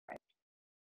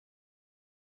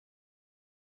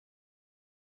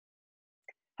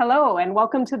Hello, and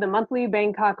welcome to the monthly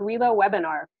Bangkok RELO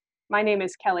webinar. My name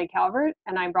is Kelly Calvert,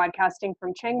 and I'm broadcasting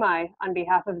from Chiang Mai on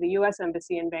behalf of the U.S.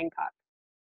 Embassy in Bangkok.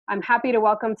 I'm happy to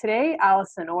welcome today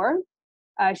Allison Orr.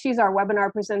 She's our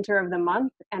webinar presenter of the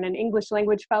month and an English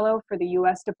language fellow for the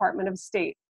U.S. Department of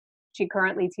State. She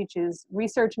currently teaches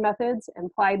research methods and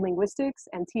applied linguistics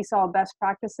and TESOL best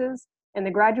practices in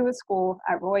the graduate school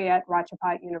at Royat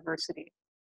Ratchapat University.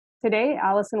 Today,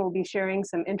 Allison will be sharing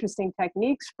some interesting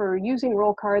techniques for using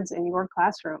roll cards in your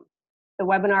classroom. The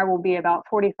webinar will be about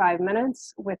 45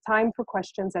 minutes with time for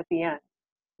questions at the end.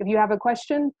 If you have a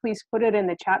question, please put it in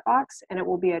the chat box and it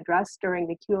will be addressed during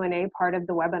the Q&A part of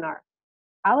the webinar.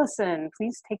 Allison,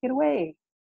 please take it away.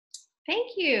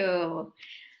 Thank you.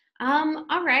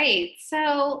 All right,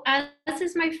 so this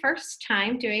is my first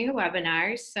time doing a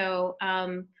webinar, so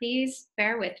please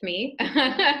bear with me.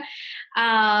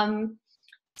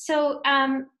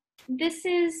 This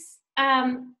is,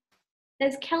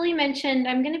 as Kelly mentioned,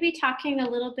 I'm going to be talking a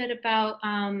little bit about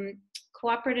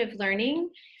cooperative learning.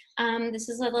 This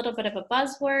is a little bit of a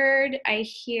buzzword. I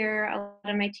hear a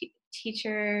lot of my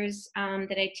teachers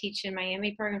that I teach in my MA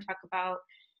program talk about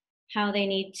how they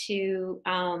need to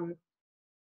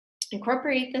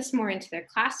incorporate this more into their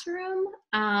classroom.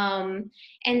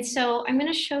 And so I'm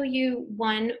going to show you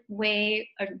one way,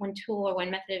 or one tool, or one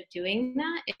method of doing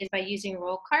that is by using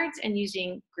roll cards and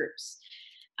using groups.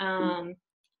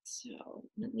 So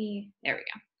there we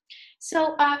go.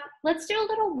 So let's do a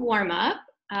little warm up,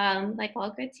 like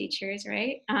all good teachers,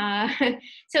 right?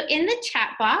 So in the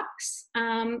chat box,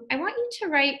 I want you to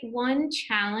write one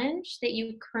challenge that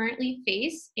you currently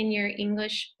face in your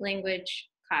English language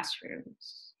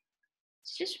classrooms.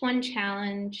 It's just one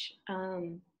challenge.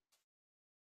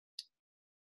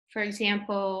 For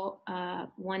example,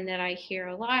 one that I hear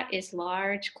a lot is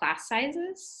large class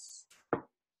sizes.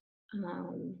 So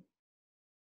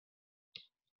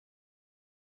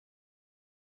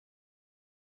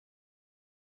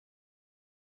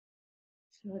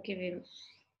we'll give you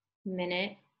a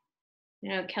minute. I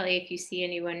know, Kelly, if you see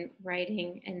anyone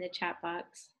writing in the chat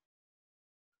box.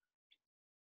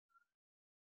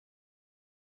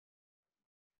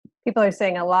 People are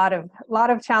saying a lot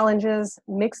of challenges,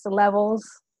 mixed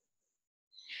levels.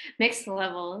 Mixed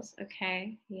levels,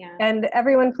 okay, yeah. And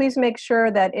everyone, please make sure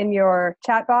that in your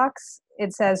chat box,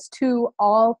 it says to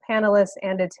all panelists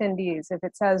and attendees. If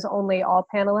it says only all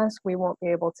panelists, we won't be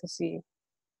able to see.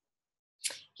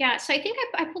 Yeah, so I think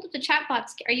I pulled up the chat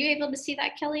box. Are you able to see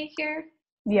that, Kelly, here?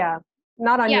 Yeah,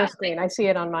 not on your screen. I see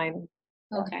it on mine.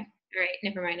 Okay, all right,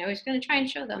 never mind. I was going to try and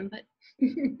show them, but.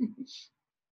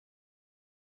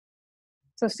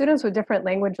 So students with different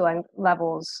language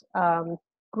levels,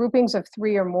 groupings of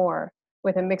 3 or more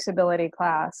with a mixability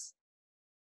class,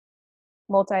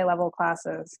 multi-level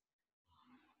classes.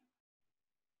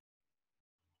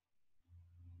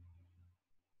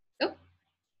 Oh.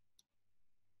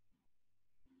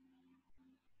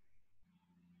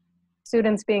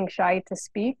 Students being shy to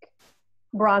speak,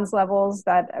 bronze levels,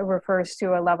 that refers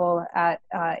to a level at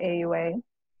AUA.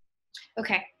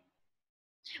 Okay.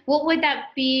 What would that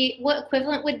be? What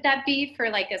equivalent would that be for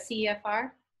like a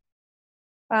CEFR?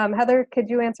 Heather, could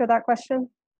you answer that question?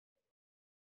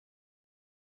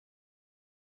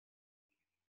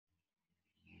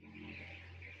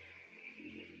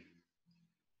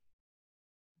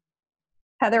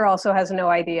 Heather also has no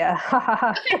idea. Okay.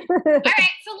 All right,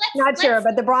 so Not sure,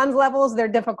 but the bronze levels, they're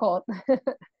difficult.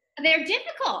 They're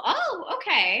difficult. Oh,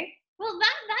 okay. Well,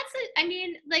 that's it. I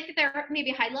mean, like they're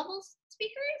maybe high level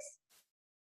speakers?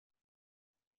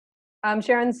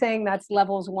 Sharon's saying that's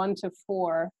levels 1 to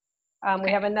 4. Okay. We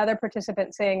have another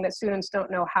participant saying that students don't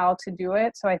know how to do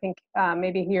it. So I think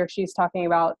maybe he or she's talking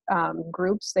about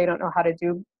groups. They don't know how to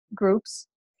do groups.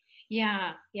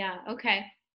 Yeah, okay.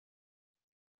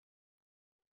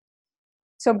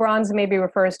 So bronze maybe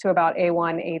refers to about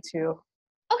A1, A2.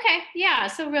 Okay, yeah,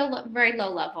 so very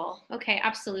low level. Okay,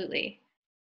 absolutely.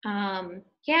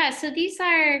 Yeah, so these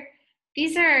are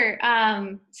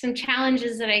some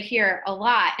challenges that I hear a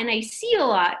lot and I see a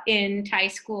lot in Thai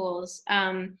schools.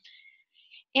 And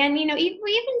you know, we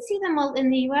even see them in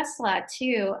the US a lot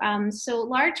too. So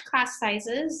large class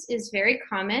sizes is very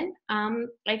common.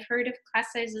 I've heard of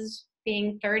class sizes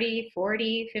being 30,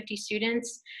 40, 50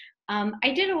 students.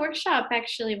 I did a workshop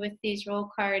actually with these roll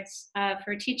cards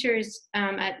for teachers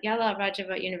at Yala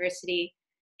Rajabhat University,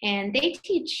 and they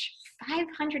teach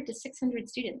 500 to 600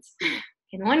 students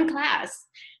in one class,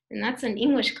 and that's an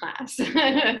English class.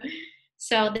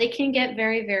 So they can get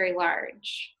very, very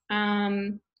large.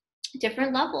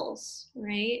 Different levels,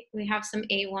 right? We have some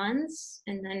A1s,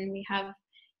 and then we have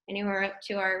anywhere up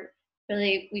to our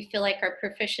really, we feel like our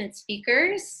proficient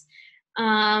speakers.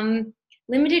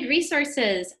 Limited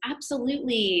resources,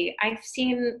 absolutely. I've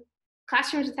seen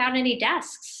classrooms without any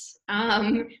desks.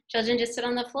 Children just sit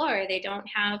on the floor. They don't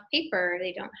have paper.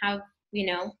 They don't have, you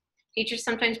know, teachers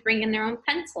sometimes bring in their own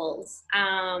pencils.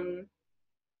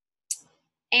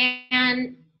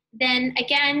 And then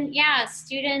again, yeah,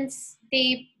 students,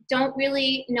 they don't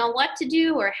really know what to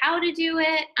do or how to do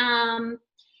it.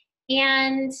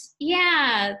 And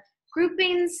yeah,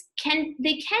 groupings can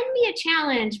be a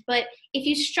challenge, but if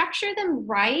you structure them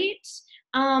right,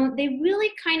 they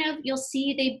really kind of, you'll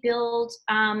see they build,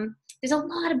 there's a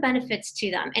lot of benefits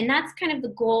to them. And that's kind of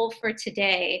the goal for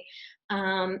today,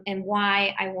 and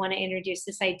why I want to introduce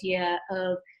this idea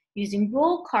of using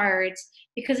role cards,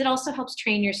 because it also helps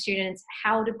train your students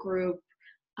how to group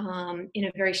in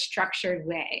a very structured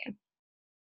way.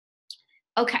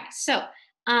 Okay, so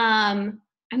I'm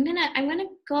gonna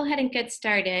go ahead and get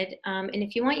started. And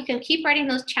if you want, you can keep writing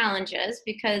those challenges,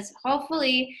 because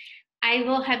hopefully I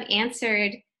will have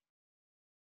answered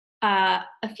a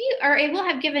few, or I will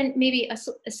have given maybe a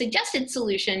suggested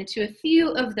solution to a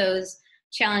few of those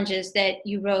challenges that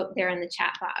you wrote there in the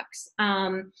chat box.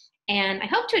 And I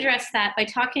hope to address that by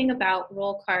talking about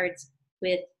role cards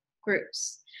with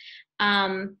groups.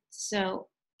 So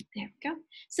there we go.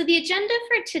 So the agenda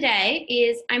for today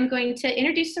is I'm going to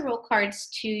introduce the role cards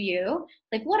to you.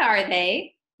 Like, what are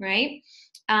they, right?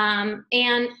 And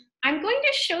I'm going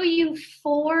to show you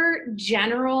 4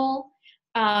 general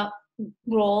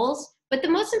roles, but the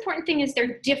most important thing is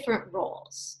they're different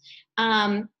roles.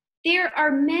 There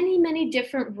are many, many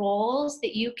different roles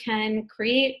that you can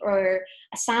create or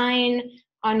assign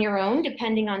on your own,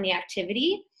 depending on the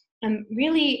activity.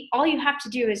 Really, all you have to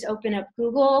do is open up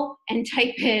Google and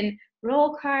type in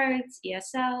role cards,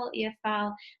 ESL,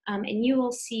 EFL, and you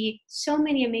will see so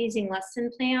many amazing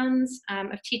lesson plans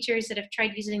of teachers that have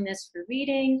tried using this for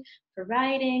reading, for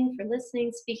writing, for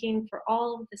listening, speaking, for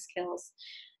all of the skills.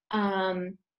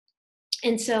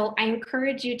 And so I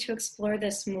encourage you to explore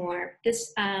this more.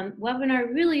 This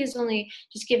webinar really is only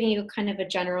just giving you kind of a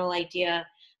general idea.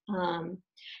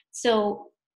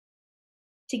 So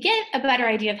to get a better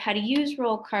idea of how to use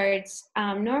role cards,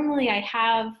 normally I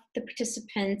have the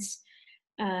participants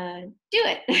do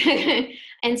it.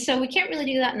 And so we can't really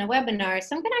do that in a webinar.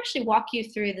 So I'm going to actually walk you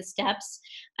through the steps.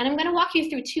 And I'm going to walk you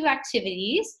through 2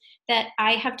 activities that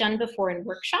I have done before in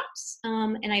workshops.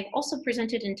 And I've also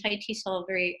presented in Tai TESOL, a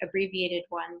very abbreviated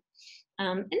one.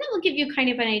 And that will give you kind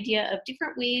of an idea of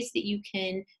different ways that you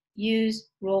can use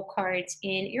role cards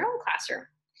in your own classroom.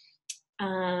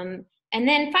 And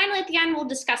then finally, at the end, we'll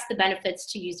discuss the benefits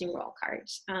to using role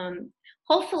cards.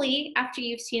 Hopefully, after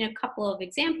you've seen a couple of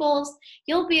examples,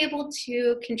 you'll be able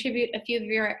to contribute a few of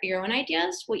your own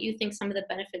ideas, what you think some of the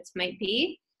benefits might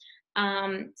be.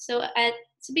 So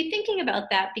be thinking about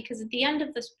that, because at the end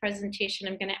of this presentation,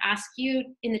 I'm going to ask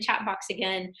you in the chat box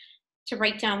again to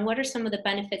write down what are some of the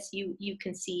benefits you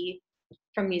can see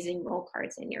from using role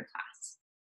cards in your class.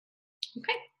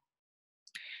 Okay.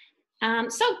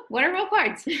 So what are role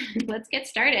cards? Let's get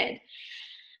started.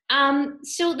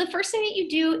 So the first thing that you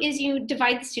do is you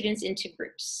divide the students into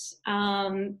groups.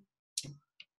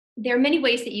 There are many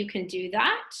ways that you can do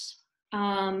that.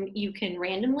 You can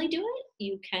randomly do it.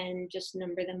 You can just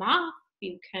number them off.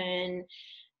 You can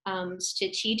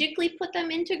strategically put them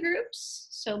into groups.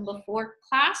 So before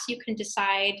class, you can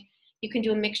decide, you can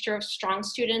do a mixture of strong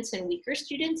students and weaker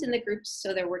students in the groups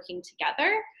so they're working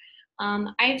together.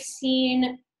 I've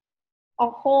seen a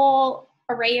whole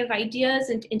array of ideas,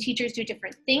 and teachers do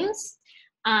different things.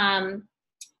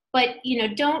 But you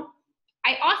know,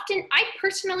 I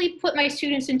personally put my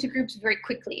students into groups very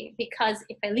quickly, because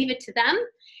if I leave it to them,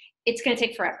 it's going to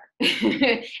take forever.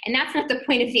 And that's not the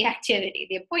point of the activity.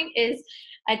 The point is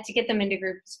to get them into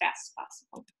groups as fast as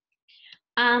possible.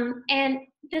 And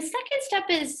the second step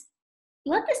is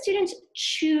let the students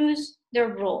choose their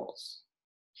roles.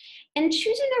 And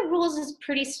choosing their roles is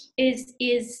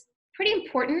pretty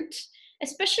important,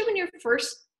 especially when you're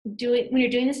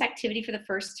doing this activity for the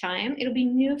first time. It'll be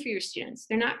new for your students.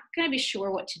 They're not going to be sure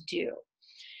what to do.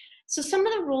 So some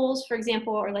of the roles, for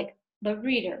example, are like the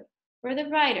reader, or the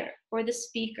writer, or the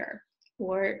speaker,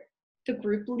 or the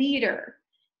group leader.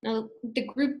 Now, the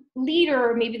group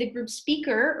leader, or maybe the group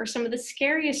speaker, are some of the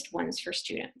scariest ones for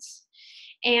students.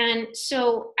 And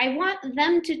so I want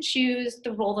them to choose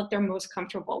the role that they're most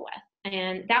comfortable with.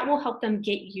 And that will help them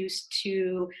get used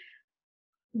to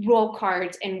role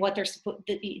cards and what they're supposed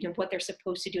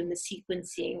to do in the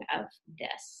sequencing of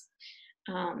this.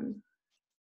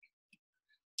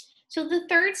 So the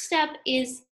third step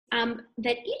is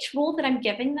that each role that I'm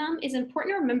giving them is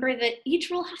important to remember that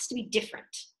each role has to be different.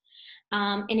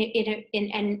 And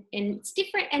it's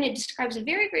different, and it describes a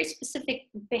very, very specific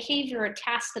behavior or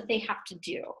task that they have to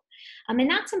do. And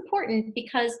that's important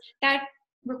because that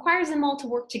requires them all to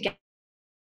work together.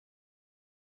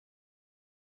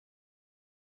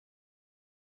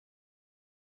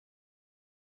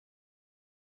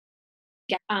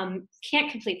 Can't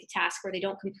complete the task, or they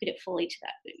don't complete it fully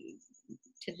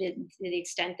to the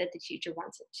extent that the teacher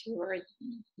wants it to, or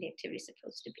the activity is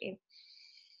supposed to be.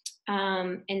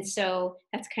 And so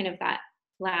that's kind of that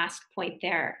last point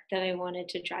there that I wanted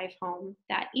to drive home,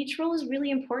 that each role is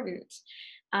really important.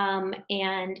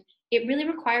 And it really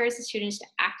requires the students to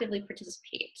actively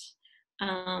participate.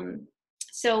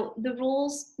 So the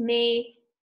roles may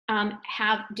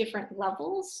have different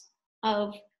levels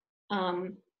of,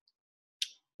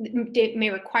 they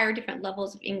may require different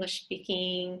levels of English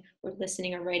speaking or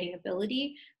listening or writing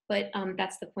ability, but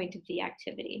that's the point of the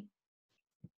activity.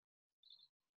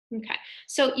 Okay,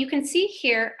 so you can see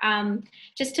here,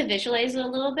 just to visualize it a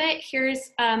little bit,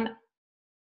 here's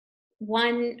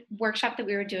one workshop that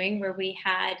we were doing where we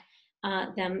had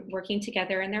them working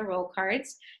together in their role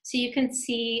cards. So you can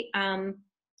see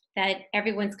that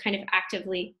everyone's kind of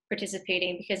actively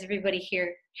participating because everybody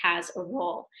here has a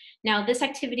role. Now this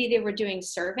activity, they were doing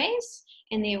surveys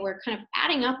and they were kind of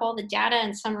adding up all the data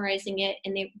and summarizing it,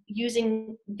 and they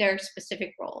using their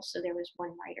specific role. So there was one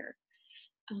writer,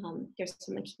 there's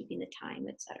someone keeping the time,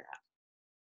 etc.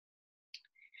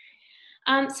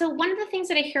 So one of the things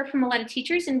that I hear from a lot of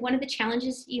teachers, and one of the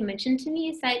challenges you mentioned to me,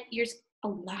 is that there's a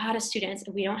lot of students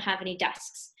and we don't have any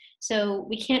desks. So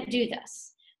we can't do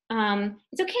this.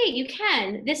 It's okay, you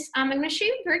can. This, I'm gonna show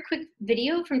you a very quick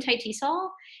video from Tai Tisol.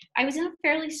 I was in a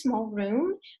fairly small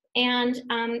room, and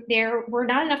there were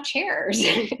not enough chairs.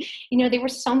 You know, there were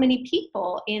so many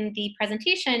people in the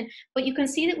presentation, but you can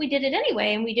see that we did it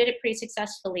anyway, and we did it pretty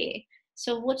successfully.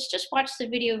 So let's just watch the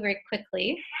video very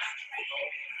quickly.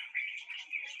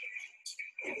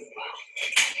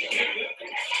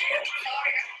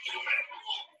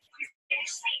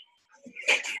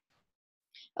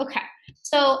 Okay,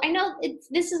 so I know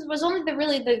this was only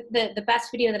the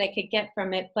best video that I could get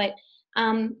from it, but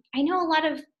I know a lot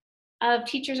of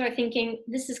teachers are thinking,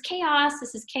 this is chaos,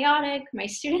 this is chaotic, my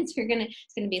students are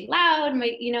it's gonna be loud,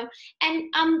 you know, and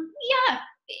yeah,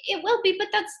 it will be, but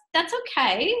that's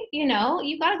okay, you know,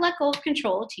 you gotta let go of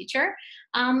control, teacher,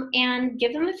 and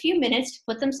give them a few minutes to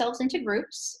put themselves into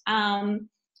groups.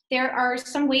 There are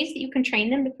some ways that you can train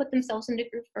them to put themselves into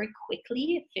groups very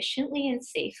quickly, efficiently, and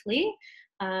safely.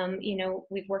 You know,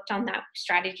 we've worked on that,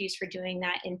 strategies for doing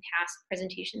that in past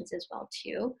presentations as well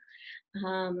too.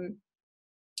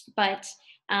 But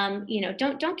you know,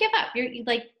 don't give up. You're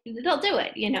like, they'll do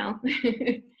it, you know.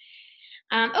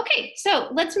 Okay, so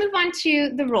let's move on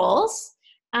to the roles.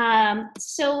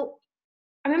 So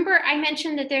remember I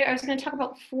mentioned that I was going to talk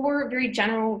about 4 very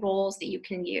general roles that you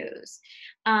can use.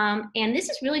 And this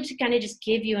is really to kind of just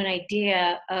give you an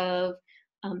idea of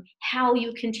how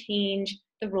you can change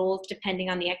the roles depending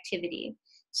on the activity.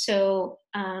 So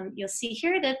you'll see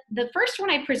here that the first one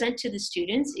I present to the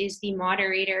students is the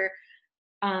moderator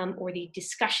or the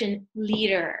discussion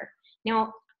leader.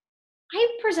 Now,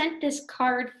 I present this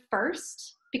card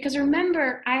first because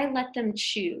remember, I let them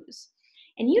choose.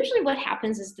 And usually what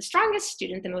happens is the strongest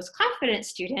student, the most confident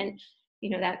student, you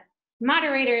know, that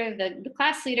moderator, the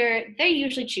class leader, they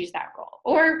usually choose that role.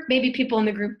 Or maybe people in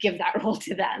the group give that role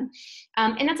to them.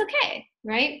 And that's okay,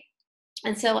 right?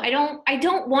 And so I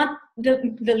don't want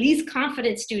the least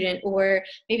confident student, or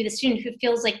maybe the student who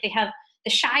feels like they have the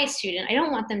shy student, I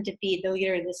don't want them to be the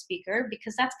leader or the speaker,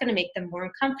 because that's going to make them more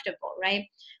uncomfortable, right?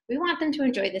 We want them to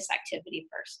enjoy this activity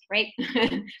first, right?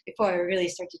 Before we really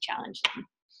start to challenge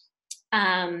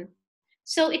them.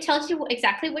 So it tells you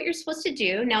exactly what you're supposed to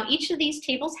do. Now, each of these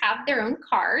tables have their own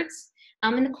cards,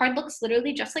 and the card looks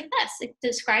literally just like this. It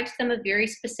describes them a very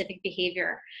specific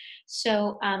behavior.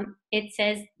 So it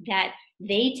says that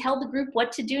they tell the group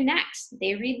what to do next.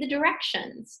 They read the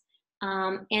directions.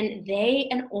 And they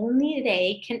and only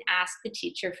they can ask the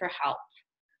teacher for help.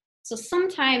 So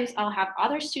sometimes I'll have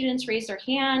other students raise their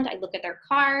hand. I look at their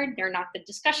card. They're not the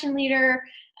discussion leader,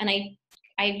 and I'm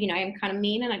kind of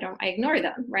mean, and I ignore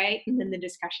them, right? And then the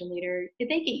discussion leader, they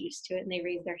get used to it and they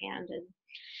raise their hand.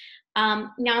 And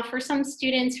now for some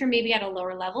students who are maybe at a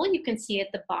lower level, you can see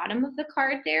at the bottom of the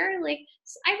card there, like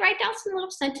I write down some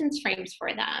little sentence frames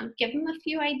for them, give them a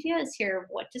few ideas here of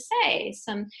what to say.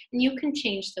 And you can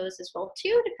change those as well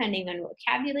too, depending on what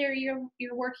vocabulary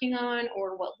you're working on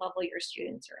or what level your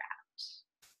students are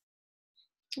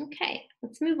at. Okay,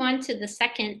 let's move on to the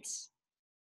second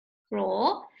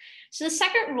role. So the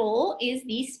second role is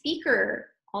the speaker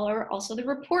or also the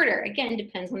reporter. Again,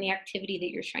 depends on the activity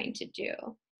that you're trying to do.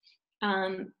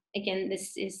 Again,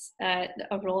 this is a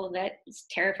role that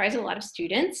terrifies a lot of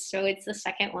students, so it's the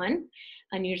second one.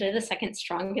 And usually the second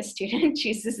strongest student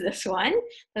chooses this one,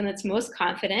 then that's most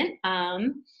confident.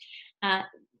 And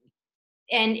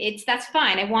that's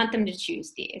fine. I want them to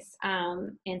choose these.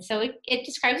 And so it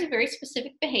describes a very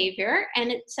specific behavior, and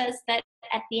it says that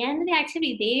at the end of the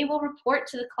activity, they will report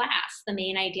to the class the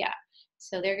main idea.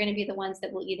 So they're going to be the ones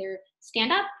that will either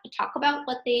stand up and talk about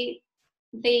what they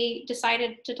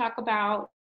decided to talk about.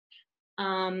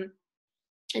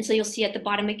 And so you'll see at the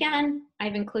bottom again,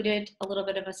 I've included a little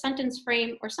bit of a sentence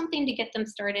frame or something to get them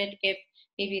started if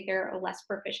maybe they're a less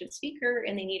proficient speaker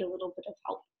and they need a little bit of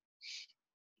help.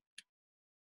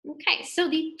 Okay, so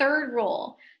the third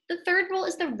role. The third role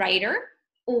is the writer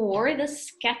or the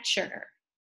sketcher.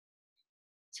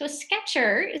 So a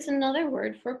sketcher is another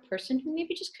word for a person who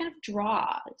maybe just kind of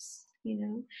draws, you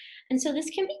know. And so this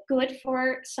can be good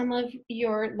for some of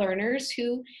your learners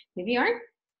who maybe aren't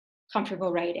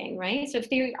comfortable writing, right? So if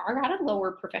they are at a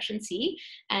lower proficiency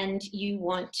and you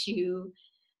want to,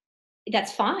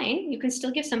 that's fine. You can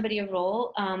still give somebody a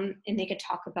role and they could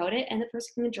talk about it, and the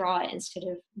person can draw it instead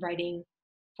of writing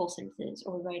full sentences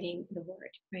or writing the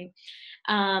word, right?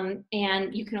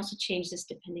 And you can also change this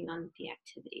depending on the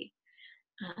activity.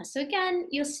 So again,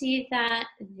 you'll see that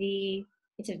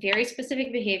it's a very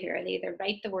specific behavior. They either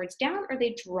write the words down or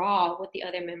they draw what the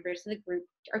other members of the group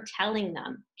are telling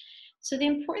them. So the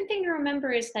important thing to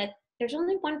remember is that there's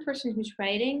only one person who's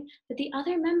writing, but the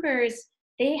other members,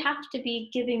 they have to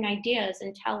be giving ideas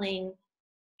and telling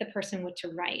the person what to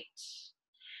write.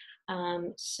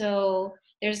 So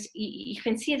you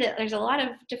can see that there's a lot of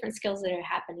different skills that are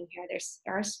happening here.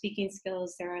 There are speaking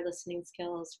skills, there are listening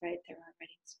skills, right? There are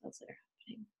writing skills that are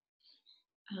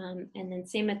happening. And then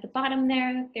same at the bottom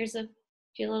there, there's a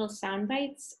few little sound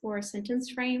bites or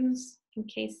sentence frames in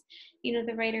case, you know,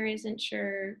 the writer isn't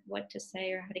sure what to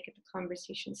say or how to get the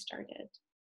conversation started.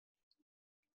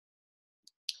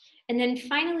 And then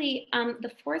finally,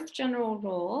 the fourth general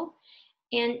role,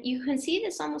 and you can see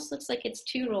this almost looks like it's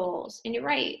two roles, and you're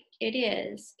right, it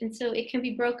is. And so it can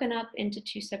be broken up into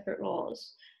two separate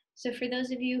roles. So for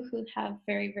those of you who have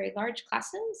very, very large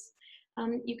classes,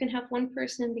 you can have one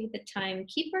person be the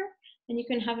timekeeper, and you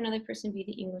can have another person be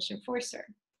the English enforcer.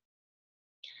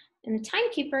 And the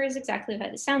timekeeper is exactly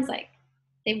what it sounds like.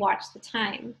 They watch the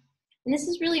time. And this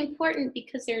is really important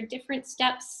because there are different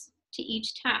steps to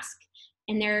each task,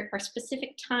 and there are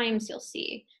specific times you'll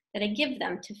see that I give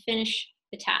them to finish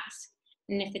the task.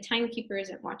 And if the timekeeper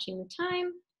isn't watching the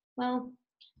time, well,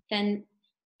 then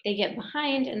they get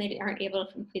behind and they aren't able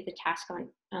to complete the task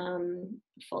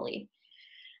fully.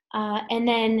 And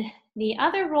then the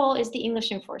other role is the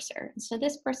English enforcer. And so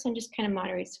this person just kind of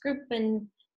moderates the group and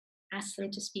asks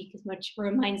them to speak as much, or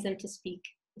reminds them to speak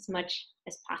as much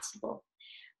as possible.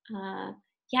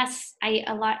 Yes,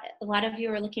 a lot of you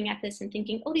are looking at this and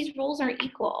thinking, oh, these roles aren't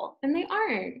equal, and they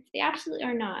aren't. They absolutely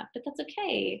are not, but that's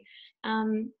okay.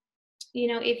 You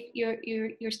know, if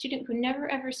you're a student who never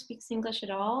ever speaks English at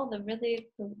all, the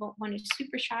one who's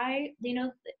super shy, you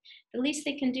know, the least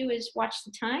they can do is watch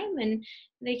the time, and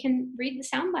they can read the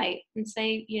soundbite and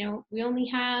say, you know, we only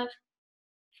have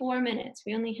 4 minutes,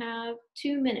 we only have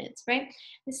 2 minutes, right?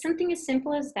 It's something as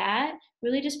simple as that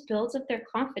really just builds up their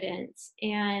confidence.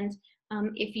 And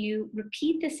if you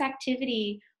repeat this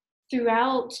activity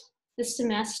throughout the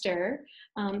semester,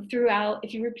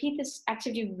 if you repeat this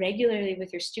activity regularly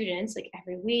with your students, like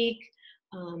every week,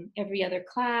 every other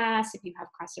class, if you have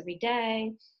class every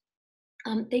day,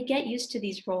 they get used to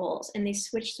these roles and they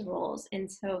switch the roles.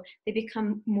 And so they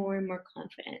become more and more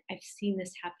confident. I've seen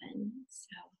this happen,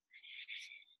 so.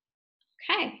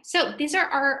 Okay, so these are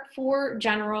our 4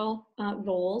 general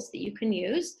roles that you can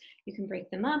use. You can break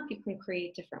them up, you can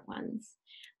create different ones.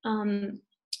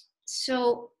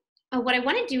 What I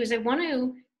want to do is I want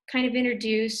to kind of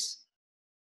introduce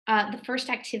the first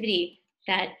activity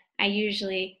that I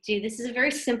usually do. This is a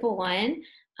very simple one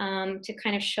to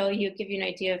kind of show you, give you an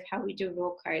idea of how we do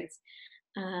role cards.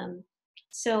 But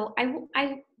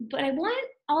I want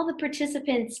all the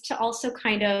participants to also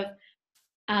kind of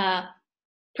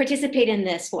participate in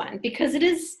this one because it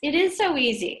is so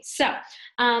easy. So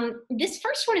this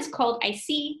first one is called I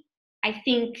See, I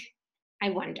Think, I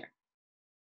Wonder.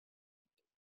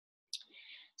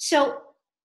 So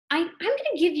I'm going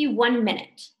to give you 1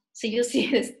 minute. So you'll see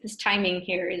this timing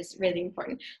here is really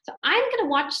important. So I'm going to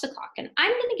watch the clock and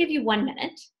I'm going to give you 1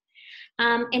 minute.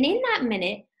 And in that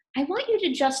minute, I want you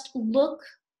to just look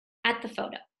at the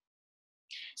photo.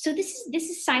 So this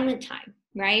is silent time,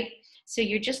 right? So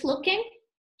you're just looking.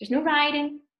 There's no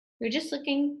writing. You're just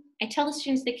looking I tell the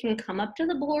students they can come up to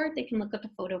the board, they can look at the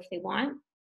photo if they want.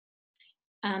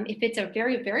 If it's a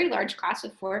very, very large class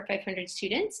with 400 or 500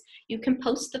 students, you can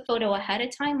post the photo ahead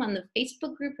of time on the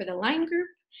Facebook group or the Line group,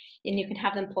 and you can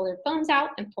have them pull their phones out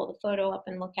and pull the photo up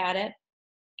and look at it.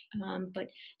 But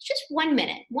it's just 1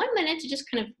 minute to just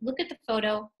kind of look at the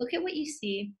photo, look at what you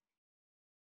see,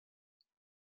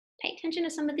 pay attention to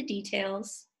some of the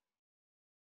details.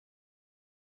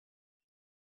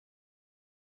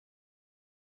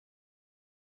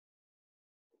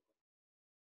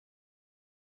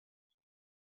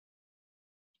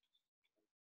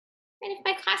 And if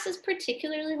my class is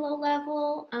particularly low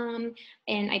level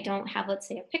and I don't have, let's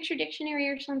say, a picture dictionary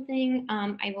or something,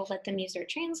 I will let them use their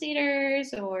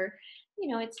translators, or,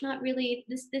 it's not really,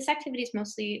 this activity is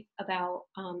mostly about,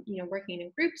 working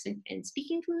in groups and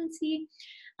speaking fluency.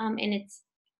 And it's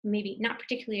maybe not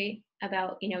particularly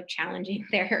about, challenging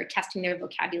or testing their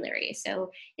vocabulary. So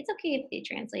it's okay if they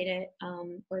translate it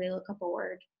or they look up a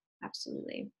word.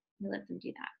 Absolutely. We let them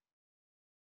do that.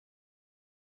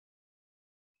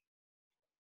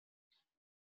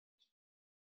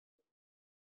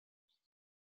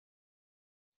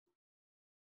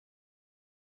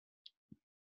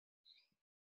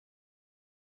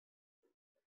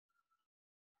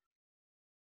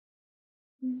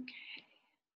 Okay.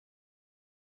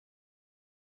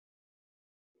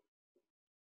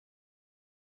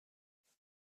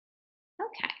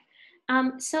 Okay.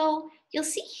 So you'll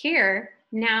see here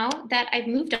now that I've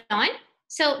moved on.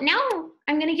 So now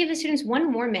I'm going to give the students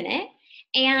 1 more minute,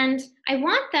 and I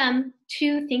want them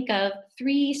to think of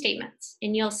 3 statements.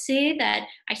 And you'll see that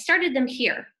I started them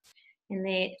here. And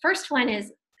the first one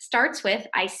starts with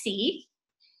I see.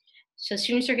 So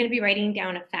students are going to be writing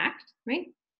down a fact, right?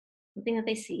 Something that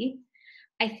they see.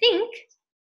 I think.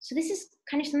 So this is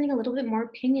kind of something a little bit more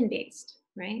opinion based,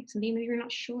 right? Something maybe you're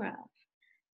not sure of.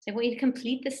 So I want you to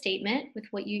complete the statement with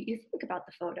what you think about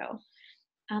the photo.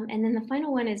 And then the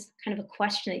final one is kind of a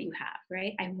question that you have,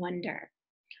 right? I wonder.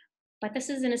 But this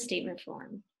is in a statement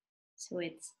form. So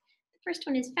it's, the first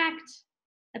one is fact,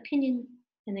 opinion,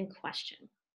 and then question.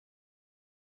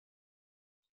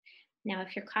 Now,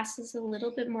 if your class is a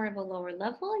little bit more of a lower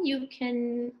level, you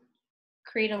can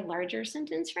create a larger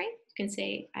sentence, right? You can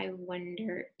say, I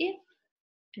wonder if,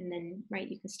 and then,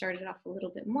 right, you can start it off a little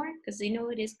bit more because they know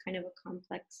it is kind of a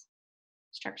complex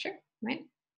structure, right?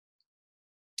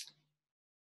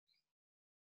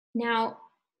 Now,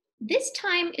 this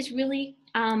time is really,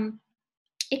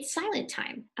 it's silent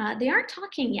time. They aren't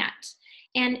talking yet.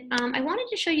 And I wanted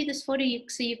to show you this photo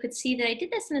so you could see that I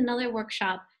did this in another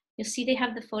workshop. You'll see they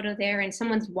have the photo there and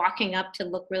someone's walking up to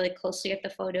look really closely at the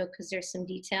photo because there's some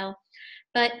detail.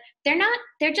 But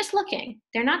they're just looking.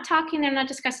 They're not talking, they're not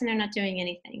discussing, they're not doing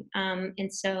anything.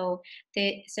 And so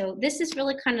this is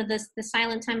really kind of the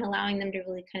silent time, allowing them to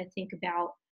really kind of think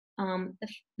about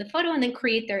the photo and then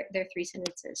create their 3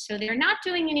 sentences. So they're not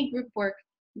doing any group work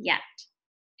yet.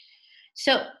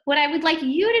 So what I would like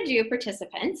you to do,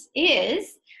 participants,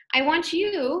 is I want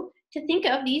you to think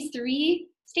of these 3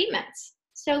 statements.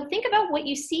 So think about what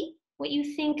you see, what you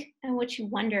think, and what you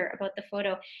wonder about the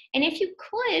photo. And if you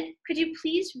could you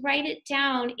please write it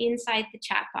down inside the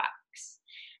chat box?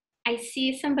 I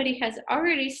see somebody has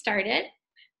already started.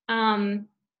 I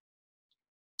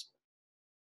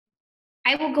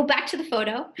will go back to the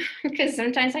photo because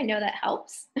sometimes I know that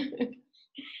helps.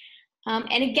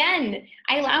 And again,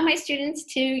 I allow my students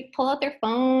to pull out their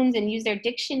phones and use their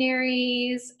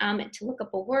dictionaries to look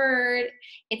up a word.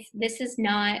 This is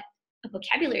not a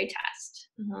vocabulary test.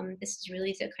 This is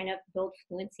really to kind of build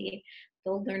fluency,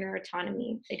 build learner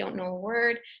autonomy. If they don't know a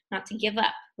word, not to give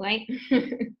up, right?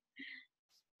 Okay,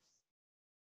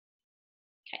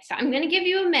 so I'm going to give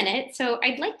you a minute. So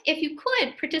I'd like, if you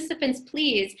could, participants,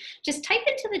 please just type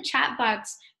into the chat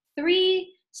box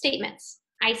 3 statements.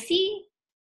 I see.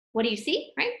 What do you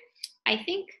see, right? I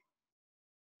think.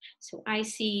 So I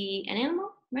see an animal,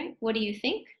 right? What do you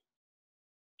think?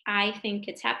 I think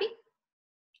it's happy.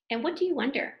 And what do you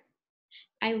wonder?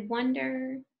 I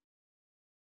wonder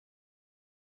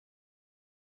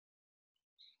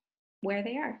where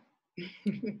they are.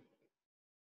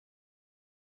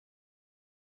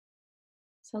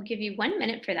 So I'll give you 1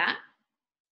 minute for that.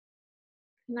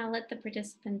 And I'll let the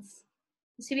participants,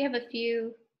 see we have a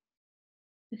few,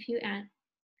 here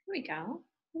we go.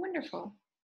 Wonderful.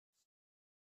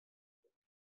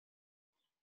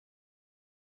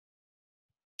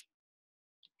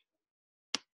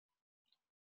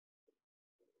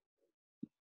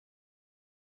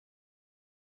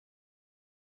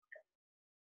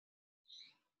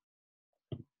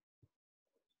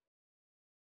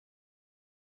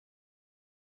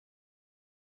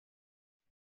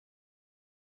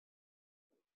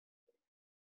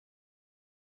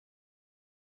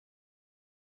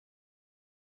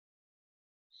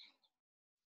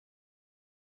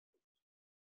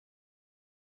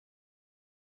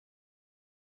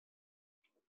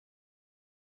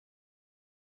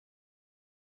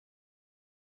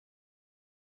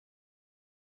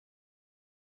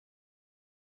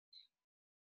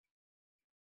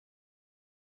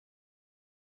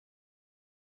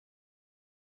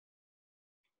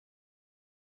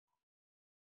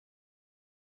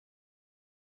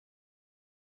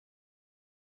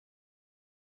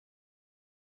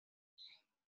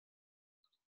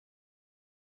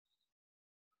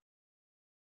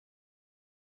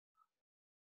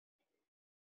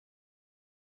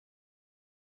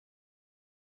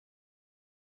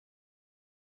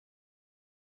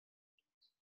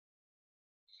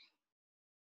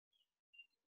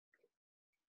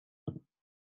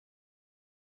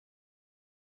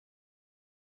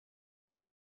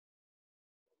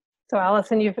 So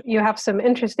Allison, you have some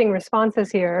interesting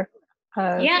responses here.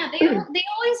 Yeah, they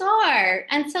always are.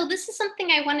 And so this is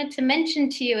something I wanted to mention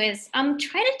to you is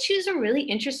try to choose a really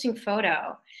interesting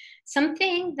photo.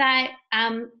 Something that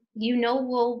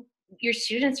your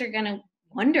students are gonna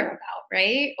wonder about,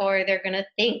 right? Or they're gonna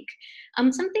think.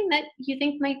 Something that you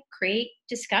think might create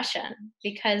discussion.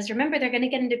 Because remember, they're gonna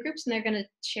get into groups and they're gonna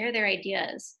share their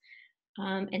ideas.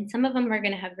 And some of them are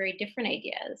gonna have very different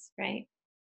ideas, right?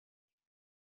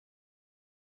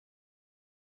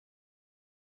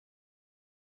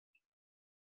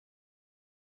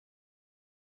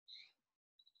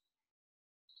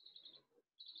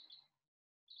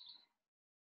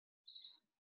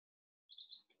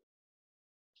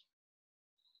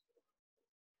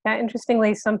 Yeah,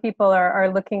 interestingly, some people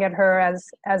are looking at her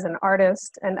as an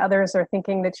artist, and others are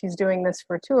thinking that she's doing this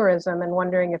for tourism and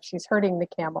wondering if she's hurting the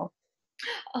camel.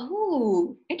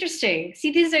 Oh, interesting.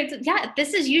 See,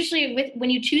 this is usually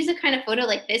when you choose a kind of photo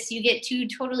like this, you get two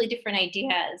totally different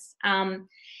ideas. And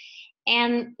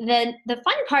the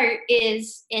fun part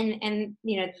is, the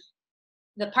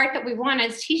part that we want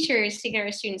as teachers to get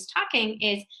our students talking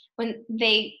is when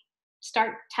they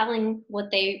start telling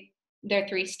their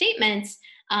three statements,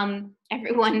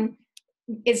 everyone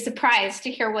is surprised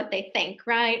to hear what they think,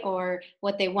 right? Or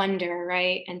what they wonder,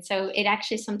 right? And so it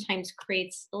actually sometimes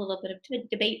creates a little bit of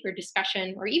debate or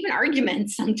discussion or even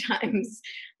arguments sometimes.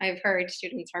 I've heard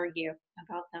students argue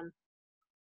about them.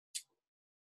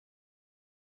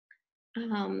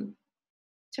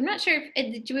 So I'm not sure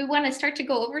if, do we want to start to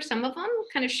go over some of them,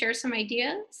 kind of share some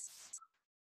ideas?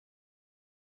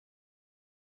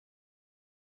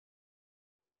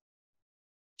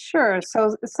 Sure.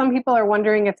 So some people are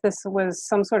wondering if this was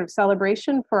some sort of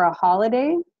celebration for a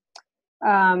holiday.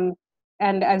 Um,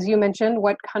 and as you mentioned,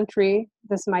 what country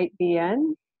this might be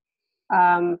in.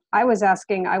 I was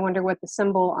asking, I wonder what the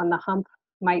symbol on the hump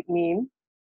might mean.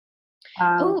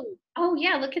 Oh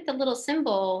yeah, look at the little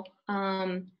symbol.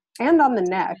 And on the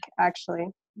neck, actually.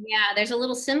 Yeah, there's a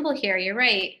little symbol here. You're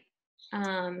right.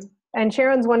 And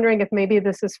Sharon's wondering if maybe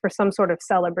this is for some sort of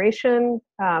celebration.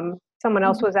 Someone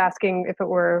else was asking if it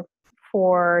were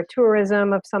for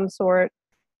tourism of some sort.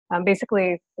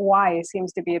 Basically, why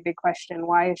seems to be a big question.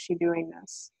 Why is she doing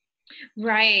this?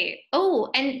 Right.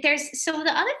 Oh, and so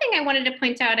the other thing I wanted to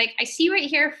point out, I see right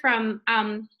here from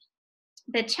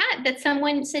the chat that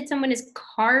someone said someone is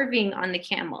carving on the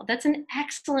camel. That's an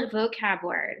excellent vocab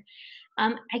word.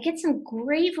 I get some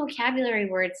great vocabulary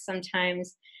words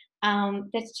sometimes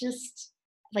that's just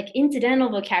like incidental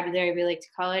vocabulary, we like to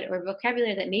call it, or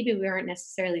vocabulary that maybe we aren't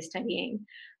necessarily studying.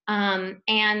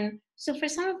 And so for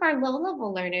some of our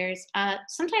low-level learners,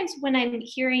 sometimes when I'm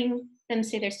hearing them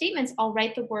say their statements, I'll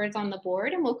write the words on the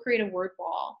board and we'll create a word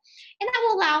wall. And that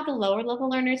will allow the lower-level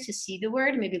learners to see the word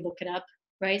and maybe look it up,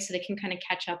 right? So they can kind of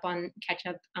catch up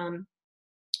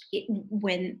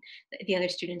when the other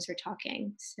students are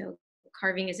talking. So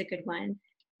carving is a good one.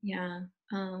 Yeah.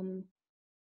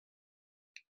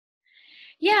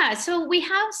 Yeah, so we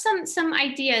have some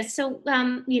ideas. So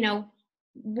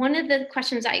one of the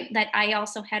questions that I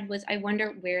also had was, I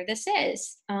wonder where this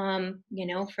is.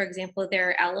 For example, there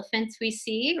are elephants we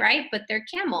see, right? But they're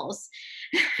camels,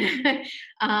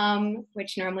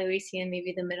 which normally we see in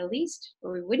maybe the Middle East,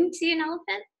 where we wouldn't see an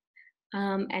elephant.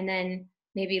 And then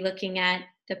maybe looking at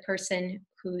the person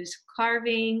who's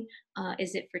carving,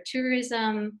 is it for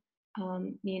tourism?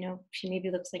 She maybe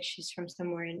looks like she's from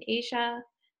somewhere in Asia.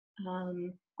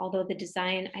 Although the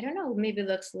design, I don't know, maybe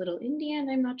looks a little Indian,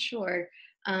 I'm not sure.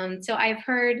 So I've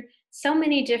heard so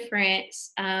many different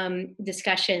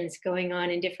discussions going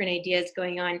on and different ideas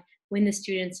going on when the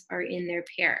students are in their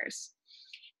pairs.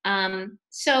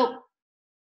 So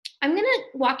I'm gonna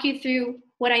walk you through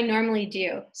what I normally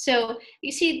do. So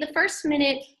you see the first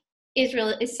minute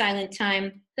is silent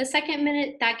time. The second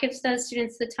minute, that gives the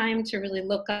students the time to really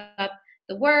look up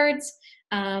the words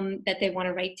that they want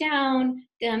to write down,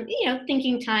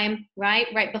 thinking time,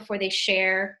 right before they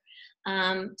share.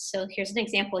 So here's an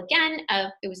example again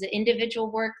of, it was an individual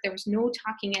work. There was no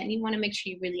talking, and you want to make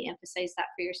sure you really emphasize that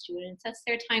for your students. That's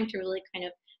their time to really kind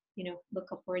of, look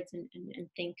upwards and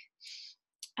think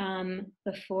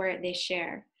before they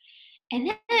share.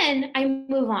 And then I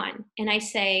move on and I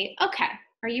say, okay,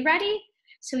 are you ready?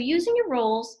 So using your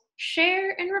roles,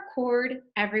 share and record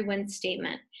everyone's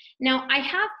statement. Now I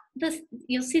have this,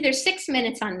 you'll see there's 6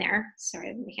 minutes on there.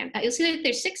 Sorry, you'll see that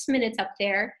there's 6 minutes up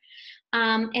there.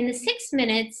 And the 6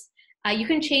 minutes, you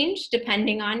can change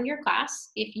depending on your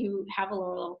class. If you have a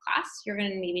lower level class, you're gonna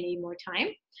maybe need more time.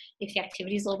 If the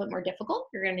activity is a little bit more difficult,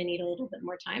 you're gonna need a little bit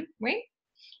more time, right?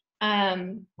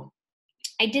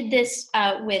 I did this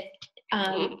with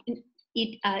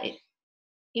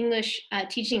English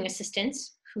teaching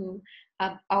assistants who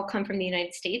all come from the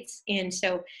United States. And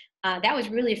so that was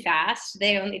really fast.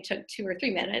 They only took 2 or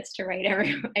 3 minutes to write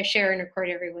share and record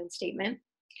everyone's statement.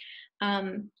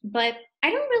 But I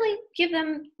don't really give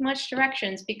them much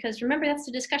directions, because remember, that's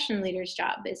the discussion leader's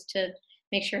job, is to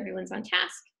make sure everyone's on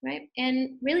task, right?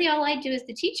 And really all I do as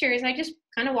the teacher is I just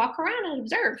kind of walk around and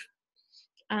observe.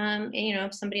 And,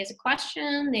 if somebody has a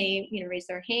question, they, raise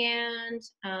their hand.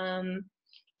 And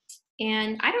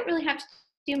I don't really have to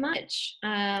do much.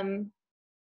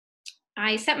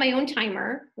 I set my own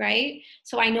timer, right?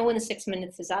 So I know when the 6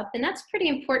 minutes is up. And that's pretty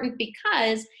important,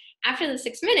 because after the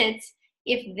 6 minutes,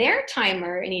 if their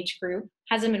timer in each group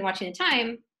hasn't been watching the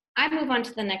time, I move on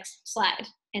to the next slide,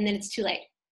 and then it's too late.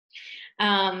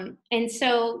 And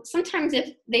so sometimes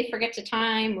if they forget to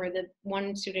time, or the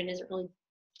one student isn't really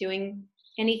doing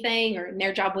anything, or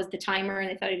their job was the timer and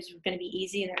they thought it was going to be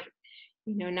easy, and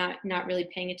they're not really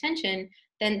paying attention,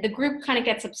 then the group kind of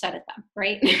gets upset at them,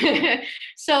 right?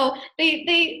 So they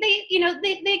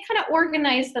kind of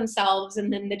organize themselves,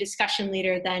 and then the discussion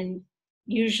leader then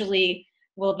usually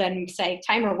will then say,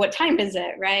 timer, what time is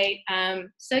it, right?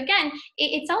 So again,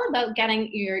 it's all about getting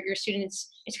your students,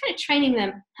 it's kind of training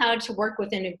them how to work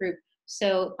within a group.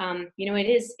 So they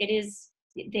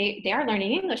are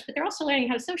learning English, but they're also learning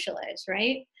how to socialize,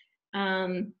 right?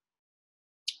 I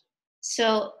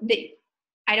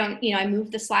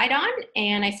move the slide on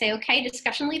and I say, okay,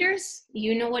 discussion leaders,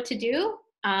 you know what to do.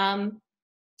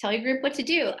 Tell your group what to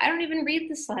do. I don't even read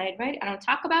the slide, right? I don't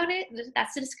talk about it.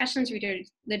 That's the discussion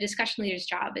leader's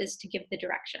job, is to give the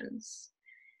directions.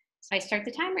 So I start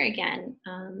the timer again,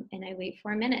 and I wait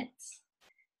 4 minutes.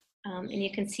 And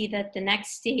you can see that the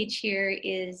next stage here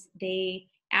is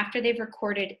after they've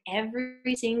recorded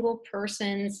every single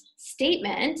person's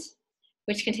statement,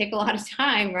 which can take a lot of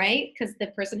time, right? Because the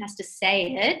person has to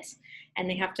say it and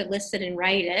they have to listen and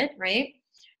write it, right?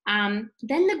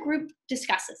 Then the group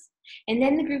discusses. And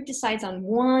then the group decides on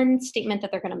one statement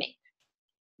that they're going to make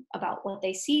about what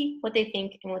they see, what they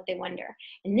think, and what they wonder.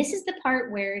 And this is the part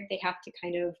where they have to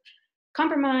kind of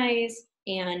compromise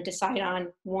and decide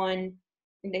on one.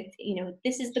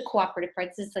 This is the cooperative part.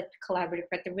 This is like the collaborative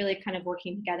part. They're really kind of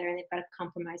working together, and they've got to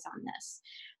compromise on this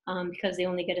because they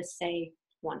only get to say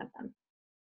one of them.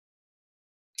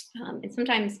 And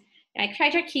sometimes I try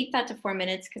to keep that to 4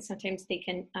 minutes, because sometimes they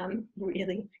can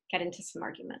really get into some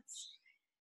arguments.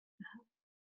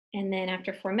 And then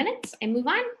after 4 minutes, I move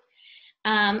on.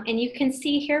 And you can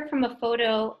see here from a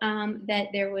photo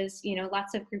that there was,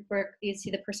 lots of group work. You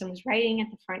see the person was writing at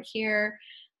the front here.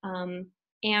 And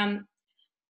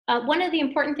one of the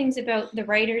important things about the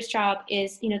writer's job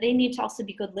is, they need to also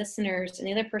be good listeners, and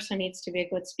the other person needs to be a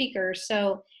good speaker.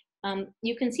 So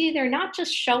you can see they're not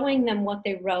just showing them what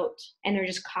they wrote and they're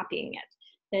just copying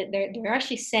it. They're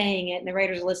actually saying it, and the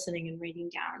writer's listening and writing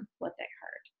down what they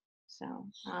heard. So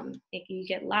you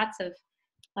get lots of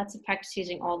practice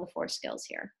using all the 4 skills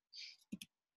here.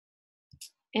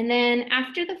 And then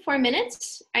after the 4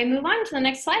 minutes, I move on to the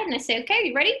next slide and I say, okay,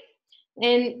 you ready?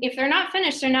 And if they're not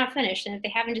finished, they're not finished. And if they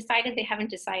haven't decided, they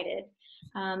haven't decided.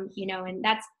 And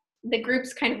that's, the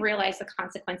groups kind of realize the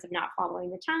consequence of not following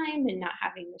the time and not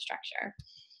having the structure.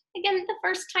 Again, the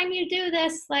first time you do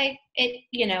this, it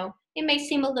may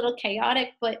seem a little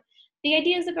chaotic, but the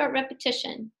idea is about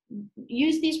repetition.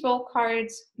 Use these role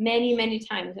cards many, many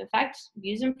times. In fact,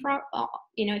 use them for,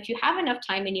 if you have enough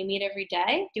time and you meet every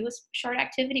day, do a short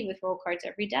activity with role cards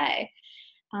every day.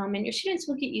 And your students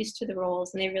will get used to the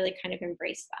roles, and they really kind of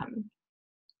embrace them.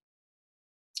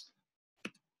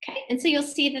 Okay, and so you'll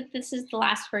see that this is the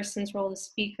last person's role, the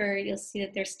speaker. You'll see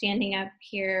that they're standing up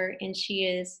here, and she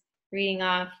is reading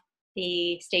off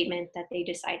the statement that they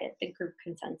decided, the group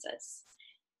consensus.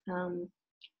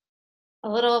 A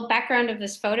little background of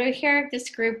this photo here. This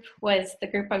group was the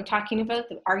group I'm talking about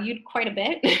that argued quite a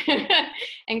bit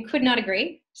and could not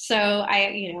agree. So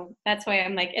that's why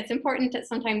I'm like, it's important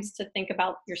sometimes to think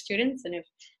about your students, and if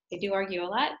they do argue a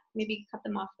lot, maybe cut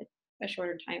them off at a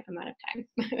shorter amount of time.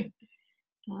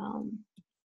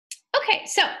 Okay,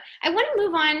 so I want to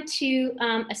move on to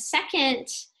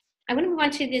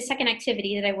the second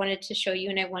activity that I wanted to show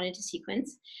you and I wanted to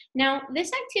sequence. Now,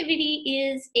 this activity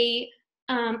is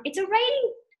it's a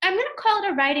writing, I'm going to call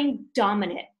it a writing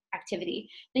dominant activity.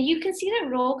 Now, you can see that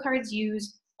role cards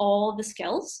use all the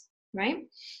skills, right?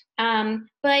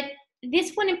 But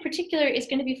this one in particular is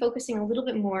going to be focusing a little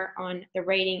bit more on the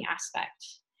writing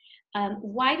aspect.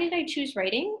 Why did I choose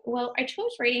writing? Well, I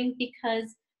chose writing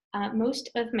because most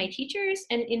of my teachers,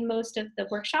 and in most of the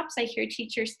workshops, I hear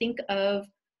teachers think of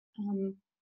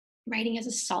writing as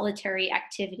a solitary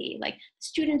activity, like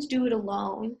students do it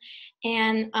alone.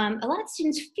 And a lot of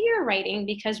students fear writing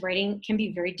because writing can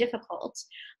be very difficult.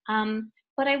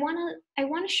 But I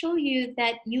wanna show you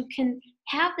that you can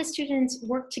have the students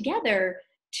work together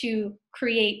to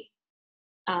create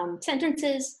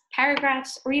sentences,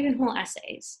 paragraphs, or even whole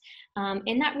essays.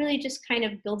 And that really just kind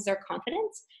of builds their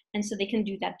confidence. And so they can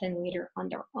do that then later on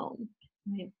their own.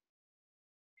 Right?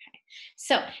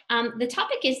 So the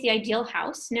topic is the ideal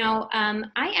house. Now,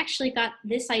 I actually got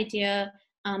this idea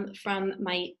from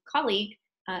my colleague,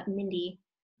 Mindy,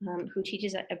 who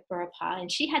teaches at Burrapah,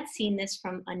 and she had seen this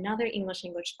from another English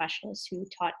language specialist who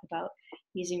taught about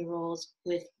using rules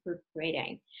with group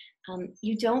grading.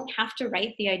 You don't have to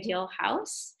write the ideal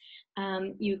house.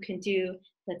 You can do,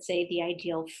 let's say, the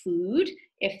ideal food,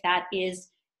 if that is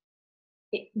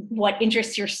what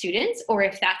interests your students, or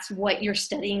if that's what you're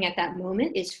studying at that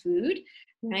moment is food,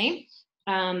 right?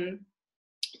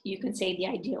 You can say the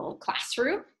ideal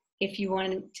classroom if you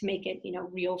wanted to make it,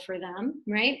 real for them,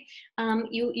 right?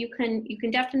 You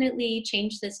can definitely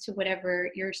change this to whatever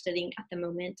you're studying at the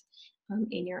moment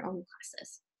in your own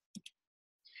classes.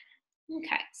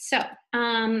 Okay, so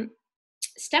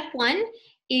step one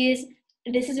is,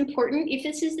 this is important. If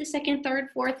this is the second, third,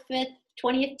 fourth, fifth,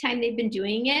 20th time they've been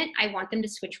doing it, I want them to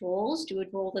switch roles, do a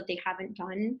role that they haven't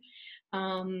done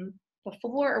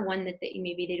before, or one that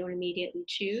maybe they don't immediately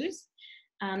choose.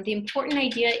 The important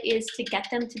idea is to get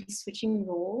them to be switching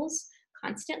roles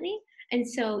constantly. And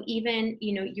so even,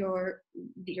 your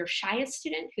shyest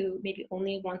student who maybe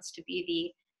only wants to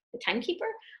be the timekeeper,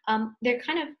 they're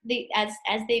kind of,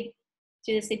 as they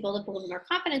do this, they build up a little more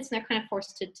confidence, and they're kind of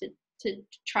forced to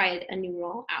try a new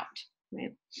role out,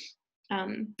 right?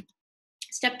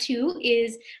 Step two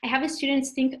is, I have the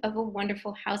students think of a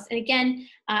wonderful house. And again,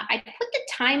 I put the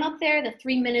time up there, the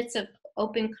 3 minutes of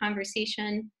open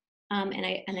conversation, and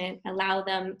I allow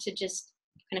them to just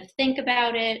kind of think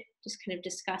about it, just kind of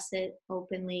discuss it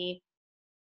openly.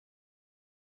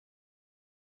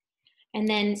 And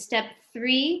then step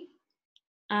three,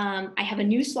 I have a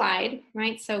new slide,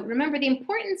 right? So remember, the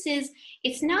importance is,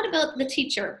 it's not about the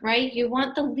teacher, right? You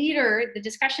want the leader, the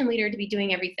discussion leader, to be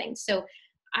doing everything. So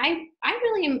I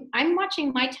really am, I'm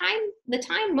watching the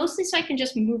time mostly so I can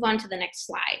just move on to the next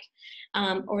slide,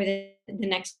 or the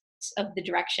next of the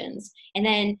directions. And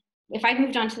then if I've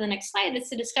moved on to the next slide, it's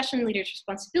the discussion leader's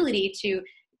responsibility to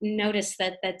notice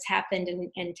that that's happened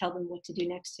and tell them what to do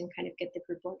next and kind of get the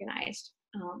group organized.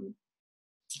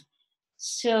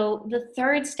 So the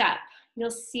third step, you'll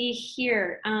see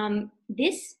here,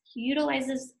 this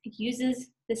uses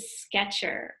the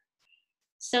sketcher.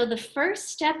 So the first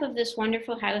step of this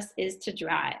wonderful house is to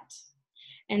draw it.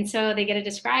 And so they get to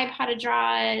describe how to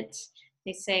draw it.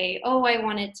 They say, oh, I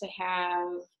want it to have,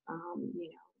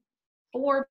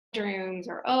 4 bedrooms,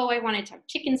 or oh, I want it to have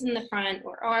chickens in the front,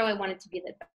 or oh, I want it to be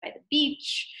by the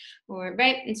beach, or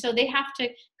right. And so they have to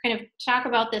kind of talk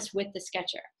about this with the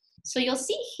sketcher. So you'll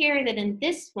see here that in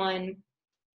this one,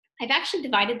 I've actually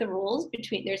divided the roles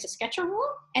between, there's a sketcher role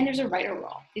and there's a writer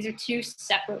role. These are 2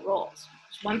 separate roles.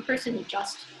 There's one person who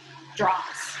just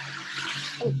draws.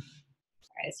 Oh,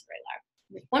 sorry, it's very loud.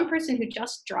 There's one person who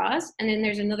just draws, and then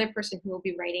there's another person who will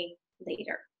be writing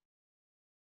later.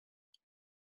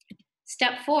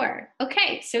 Step 4,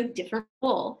 okay, so different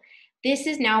role. This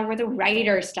is now where the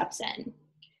writer steps in.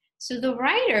 So the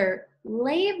writer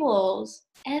labels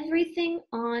everything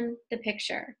on the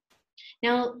picture.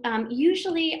 Now,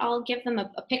 usually I'll give them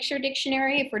a picture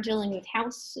dictionary if we're dealing with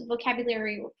house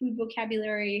vocabulary or food